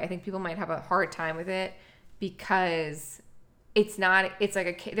why I think people might have a hard time with it because it's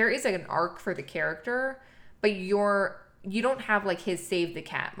like there is like an arc for the character, but you don't have like his save the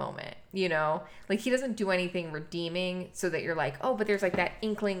cat moment, you know? Like he doesn't do anything redeeming so that you're like, oh, but there's like that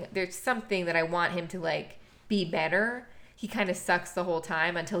inkling, there's something that I want him to like be better. He kind of sucks the whole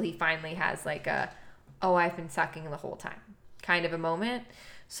time until he finally has like I've been sucking the whole time kind of a moment.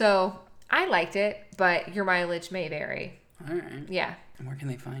 So I liked it, but your mileage may vary. All right. Yeah. And where can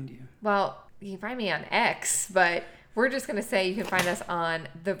they find you? Well, you can find me on X, but we're just going to say you can find us on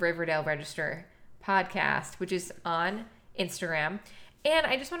the Riverdale Register podcast, which is on Instagram. And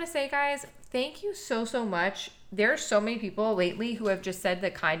I just want to say, guys, thank you so much. There are so many people lately who have just said the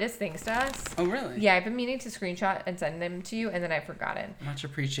kindest things to us. Oh, really? Yeah, I've been meaning to screenshot and send them to you, and then I've forgotten. Much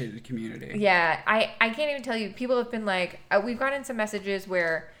appreciated community. Yeah, I can't even tell you. People have been like, we've gotten some messages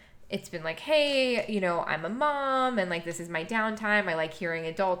where it's been like, hey, you know, I'm a mom, and like this is my downtime. I like hearing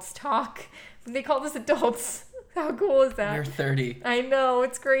adults talk. They call us adults. How cool is that? You're 30. I know,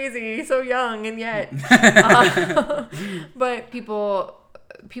 it's crazy. So young, and yet. But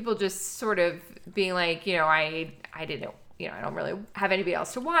people just sort of being like, you know, I didn't, you know, I don't really have anybody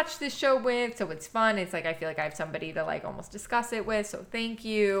else to watch this show with, so it's fun. It's like I feel like I have somebody to like almost discuss it with, so thank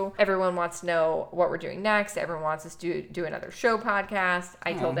you. Everyone wants to know what we're doing next. Everyone wants us to do another show podcast.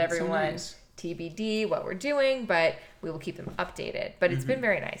 I told everyone so nice. TBD what we're doing, but we will keep them updated. But it's been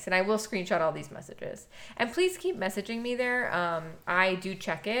very nice, and I will screenshot all these messages. And please keep messaging me there. I do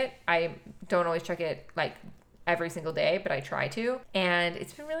check it. I don't always check it like every single day, but I try to. And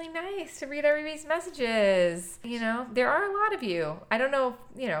it's been really nice to read everybody's messages. You know, there are a lot of you. I don't know,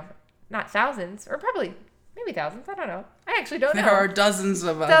 you know, not thousands, or probably maybe thousands. I don't know. I actually don't know. There are dozens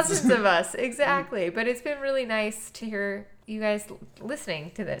of us. Dozens of us, exactly. But it's been really nice to hear you guys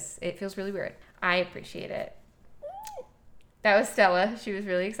listening to this. It feels really weird. I appreciate it. That was Stella. She was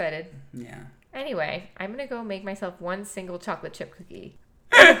really excited. Yeah. Anyway, I'm going to go make myself one single chocolate chip cookie.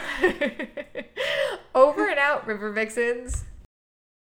 Over and out, River Vixens.